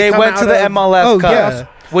as in they come went to out the of- MLS Oh, Cup. yeah.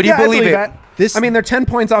 Would you Yeah, I believe it? that. This- I mean, they're 10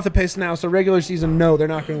 points off the pace now, so regular season, no, they're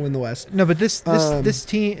not going to win the West. No, but this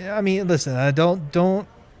team. I mean, listen.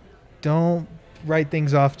 Don't write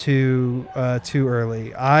things off too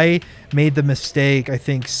early. I made the mistake. I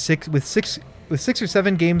think with 6 or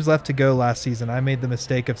 7 games left to go last season, I made the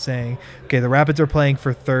mistake of saying, okay, the Rapids are playing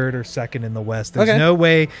for 3rd or 2nd in the West. There's Okay. no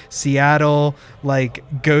way Seattle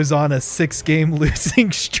goes on a 6-game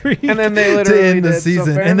losing streak And then they to literally end the did, so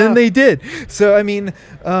season, fair and then enough. they did. So I mean,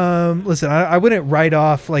 listen, I wouldn't write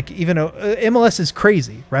off even though MLS is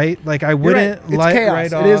crazy, right? Like I You're right. wouldn't It's chaos.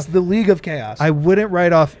 write off. It is the league of chaos. I wouldn't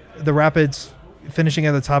write off the Rapids finishing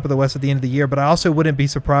at the top of the West at the end of the year, but I also wouldn't be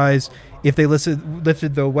surprised if they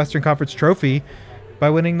lifted the Western Conference trophy by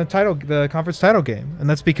winning the conference title game. And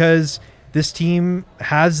that's because this team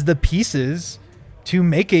has the pieces to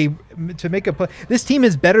make a play. This team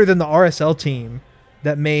is better than the RSL team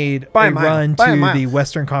that made By a a mile. run By a to mile. the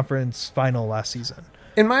Western Conference final last season.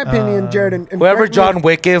 In my opinion, Jared, and Whoever correct me John if-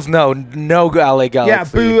 Wick is, no LA Galaxy. Yeah,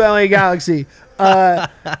 boo LA Galaxy.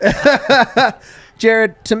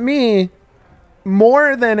 Jared, to me,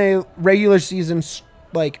 more than a regular season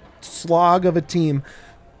slog of a team,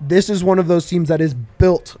 this is one of those teams that is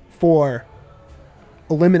built for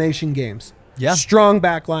elimination games. Yeah. Strong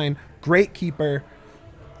backline, great keeper,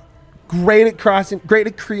 great at crossing, great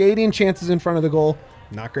at creating chances in front of the goal.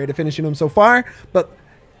 Not great at finishing them so far, but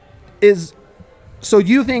so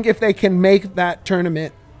you think if they can make that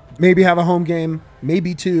tournament, maybe have a home game,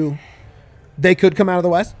 maybe 2, they could come out of the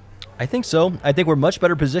West? I think so. I think we're much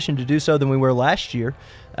better positioned to do so than we were last year.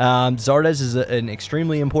 Zardes is an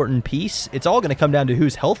extremely important piece. It's all going to come down to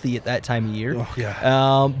who's healthy at that time of year. Oh,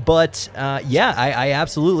 yeah. Yeah, I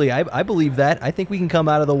absolutely, I believe that. I think we can come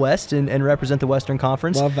out of the West and represent the Western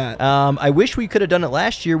Conference. Love that. I wish we could have done it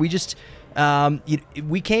last year. We just...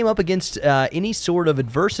 we came up against any sort of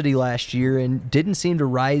adversity last year and didn't seem to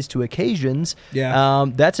rise to occasions. Yeah.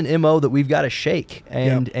 That's an MO that we've got to shake,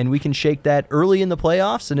 and we can shake that early in the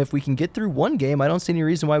playoffs. And if we can get through 1 game, I don't see any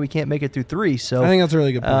reason why we can't make it through 3. So I think that's a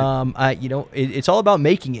really good point. it's all about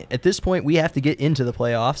making it. At this point, we have to get into the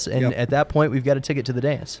playoffs, and at that point, we've got a ticket to the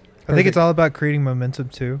dance. I think it's all about creating momentum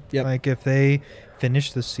too. Yep. Like if they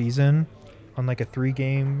finish the season on a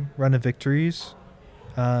 3-game run of victories,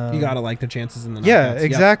 You gotta like the chances in the knockouts. yeah, Yep.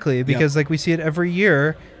 exactly. Because we see it every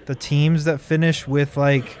year. The teams that finish with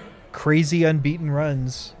crazy unbeaten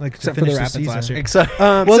runs, Except to for the finish Rapids season. last year. Except,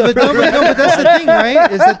 Well, but that's the thing,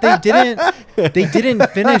 right? Is that they didn't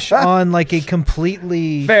finish on a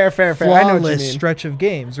completely Fair. I know what you flawless mean. stretch of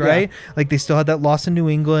games, right? They still had that loss in New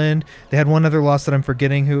England. They had one other loss that I'm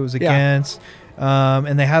forgetting who it was against,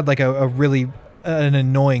 and they had a really an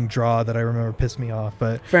annoying draw that I remember pissed me off.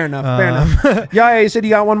 But Fair enough. Yeah, you said you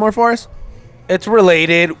got one more for us? It's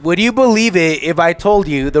related. Would you believe it if I told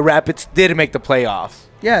you the Rapids did make the playoffs?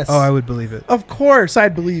 Yes. I would believe it. Of course,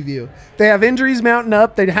 I'd believe you. They have injuries mounting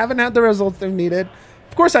up. They haven't had the results they've needed.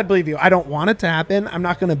 Of course, I'd believe you. I don't want it to happen. I'm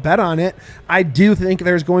not going to bet on it. I do think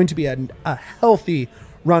there's going to be a healthy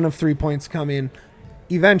run of 3 points coming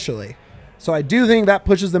eventually. So I do think that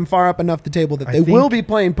pushes them far up enough the table that I they think- will be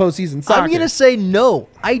playing postseason soccer. I'm going to say no.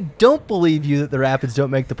 I don't believe you that the Rapids don't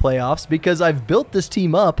make the playoffs because I've built this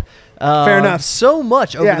team up Fair enough. so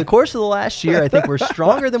much over Yeah. the course of the last year. I think we're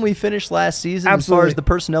stronger than we finished last season as far Absolutely. as the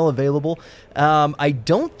personnel available. I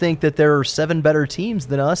don't think that there are 7 better teams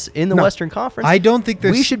than us in the Western Conference. I don't think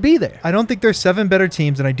there's. we should be there. I don't think there's 7 better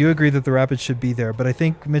teams, and I do agree that the Rapids should be there. But I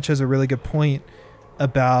think Mitch has a really good point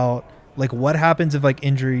about like what happens if like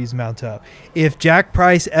injuries mount up? If Jack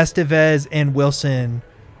Price, Estevez, and Wilson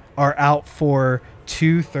are out for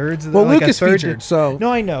 2/3 of the Well, like Lucas a third featured, so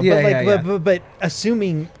no, I know, Yeah, but like, yeah. But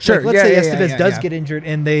assuming, Sure, like, let's yeah, say yeah, Estevez yeah, does yeah. get injured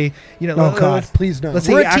and they, you know, Oh God, please no. let's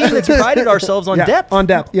say We're a team that's prided ourselves on Yeah, depth. on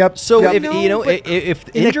depth. Yep. So Yep. if you know but if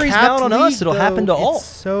in a injuries capped mount on us, league, it'll happen to though, all. it's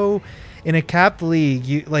so in a capped league,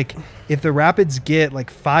 you like if the Rapids get like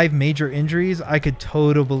 5 major injuries, I could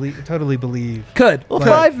totally believe. Could. Well, Could.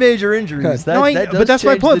 5 major injuries. Good. That, No, I, that does but that's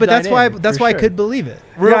my change point. the But that's why dynamic, for I sure. could believe it.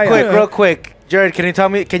 Real quick, Jared, can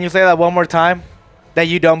you say that one more time? That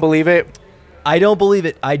you don't believe it? I don't believe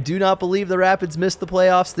it. I do not believe the Rapids missed the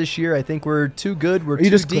playoffs this year. I think we're too good. We're you too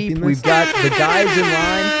just deep. clipping this? We've got the guys in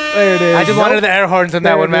line. There it is. I just wanted the air horns in that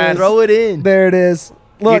There one, it man. is. Throw it in. There it is.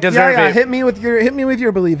 Look, deserve it. hit me with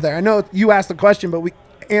your belief there. I know you asked the question, but we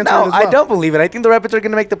answered No, it as well. I don't believe it. I think the Rapids are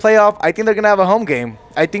going to make the playoff. I think they're going to have a home game.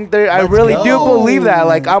 I think they're. I Let's really go. do believe that.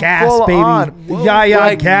 Like I'm gas, full baby. on.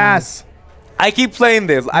 Like, Gas. I keep playing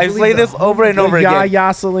this. I believe play the this over and over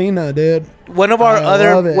again. Selena, dude. One of our I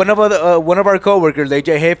love it. one of our coworkers,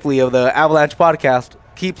 AJ Hafley of the Avalanche podcast,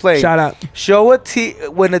 keep playing. Shout out. Show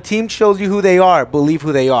when a team shows you who they are, believe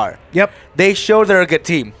who they are. Yep. They show they're a good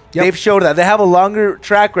team. Yep. They've showed that they have a longer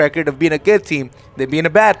track record of being a good team than being a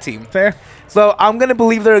bad team. Fair. So I'm gonna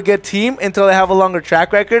believe they're a good team until they have a longer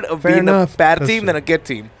track record of Fair being enough. a bad That's team true. than a good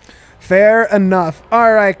team. Fair enough.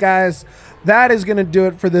 All right, guys. That is going to do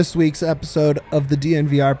it for this week's episode of the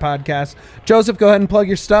DNVR podcast. Joseph, go ahead and plug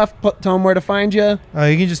your stuff. Tell them where to find you.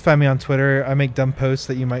 You can just find me on Twitter. I make dumb posts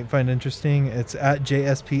that you might find interesting. It's at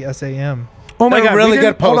JSPSAM. Oh my They're God, really we good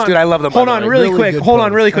didn't- hold posts, on. dude. I love them, by Hold the on, way. really Really quick. good Hold on,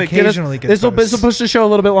 posts. really quick. Get us- Occasionally good This will be posts. supposed to show a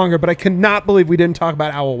little bit longer, but I cannot believe we didn't talk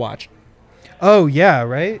about Owl Watch. Oh yeah,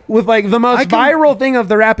 right. With like the most I can- viral thing of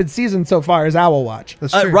the Rapid season so far is Owl Watch.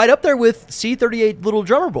 That's true. Right up there with C38 Little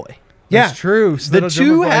Drummer Boy. That's Yeah. true. The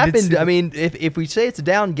two happened. I mean, if we say it's a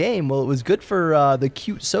down game, well, it was good for the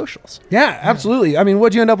cute socials. Yeah, absolutely. I mean,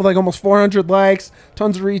 what'd you end up with? Like almost 400 likes,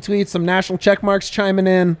 tons of retweets, some national check marks chiming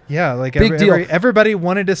in. yeah, like Big deal. everybody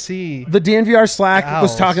wanted to see. The DNVR Slack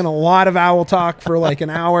was Owls. talking a lot of owl talk for like an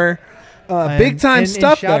hour. Big time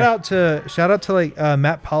stuff Shout there. out to like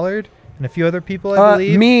Matt Pollard and a few other people. I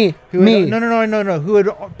believe me. No. Who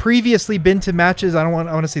had previously been to matches? I want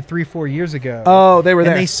to say 3-4 years ago. Oh, they were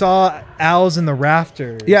there. And they saw owls in the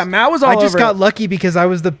rafters. Yeah, Matt was all I just over got it. lucky because I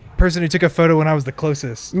was the person who took a photo when I was the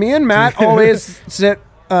closest. Me and Matt always sit,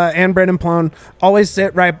 and Brendan Plone always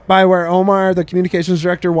sit right by where Omar, the communications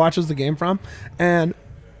director, watches the game from. And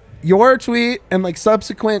your tweet and like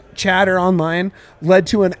subsequent chatter online led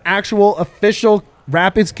to an actual official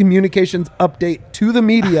Rapids communications update to the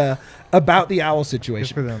media about the owl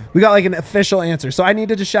situation. Good for them. We got like an official answer. So I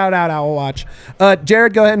needed to shout out Owl Watch.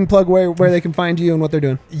 Jared, go ahead and plug where they can find you and what they're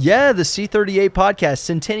doing. Yeah, the C38 podcast,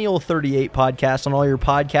 Centennial 38 podcast on all your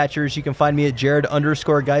podcatchers. You can find me at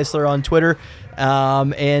Jared_Geisler on Twitter.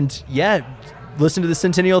 And yeah, listen to the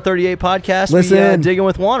Centennial 38 podcast. Listen. We, Digging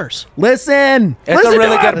with Wanners. Listen. It's Listen a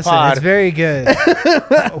really to good us. pod. It's very good.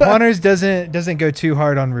 Juaners doesn't go too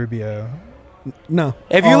hard on Rubio. No.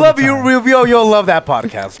 If you all love the time. Rubio, you'll love that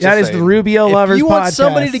podcast. That is the Rubio Lovers If you want podcast.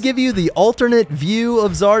 somebody to give you the alternate view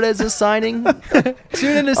of Zardes' signing,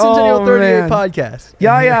 tune in to Centennial 38 man. podcast.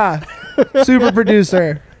 Yeah. Super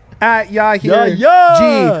producer at Yahir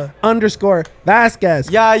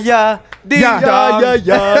G_Vazquez. Yeah.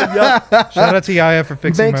 Shout out to Yaya for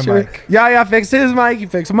fixing my mic. Yaya fixed his mic. He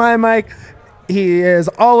fixed my mic. He is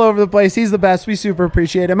all over the place. He's the best. We super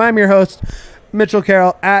appreciate him. I'm your host, Mitchell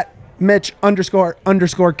Carroll at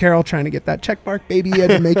Mitch__Carroll, trying to get that check mark, baby. Had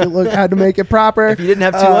to make it look, had to make it proper. If you didn't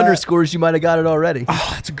have 2 underscores, you might have got it already. Oh,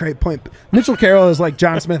 that's a great point. Mitchell Carroll is like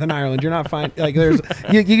John Smith in Ireland. You're not fine. Like there's,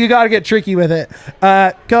 you got to get tricky with it.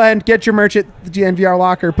 Go ahead and get your merch at the DNVR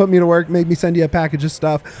locker. Put me to work. Make me send you a package of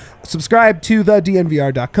stuff. Subscribe to the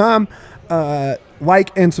DNVR.com.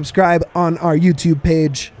 Like and subscribe on our YouTube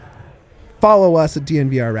page. Follow us at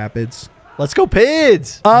DNVR Rapids. Let's go,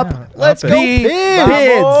 Pids. Up, Yeah, Let's up go, it. Pids.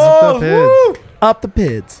 Pids. Up the Pids. Up the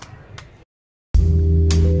Pids.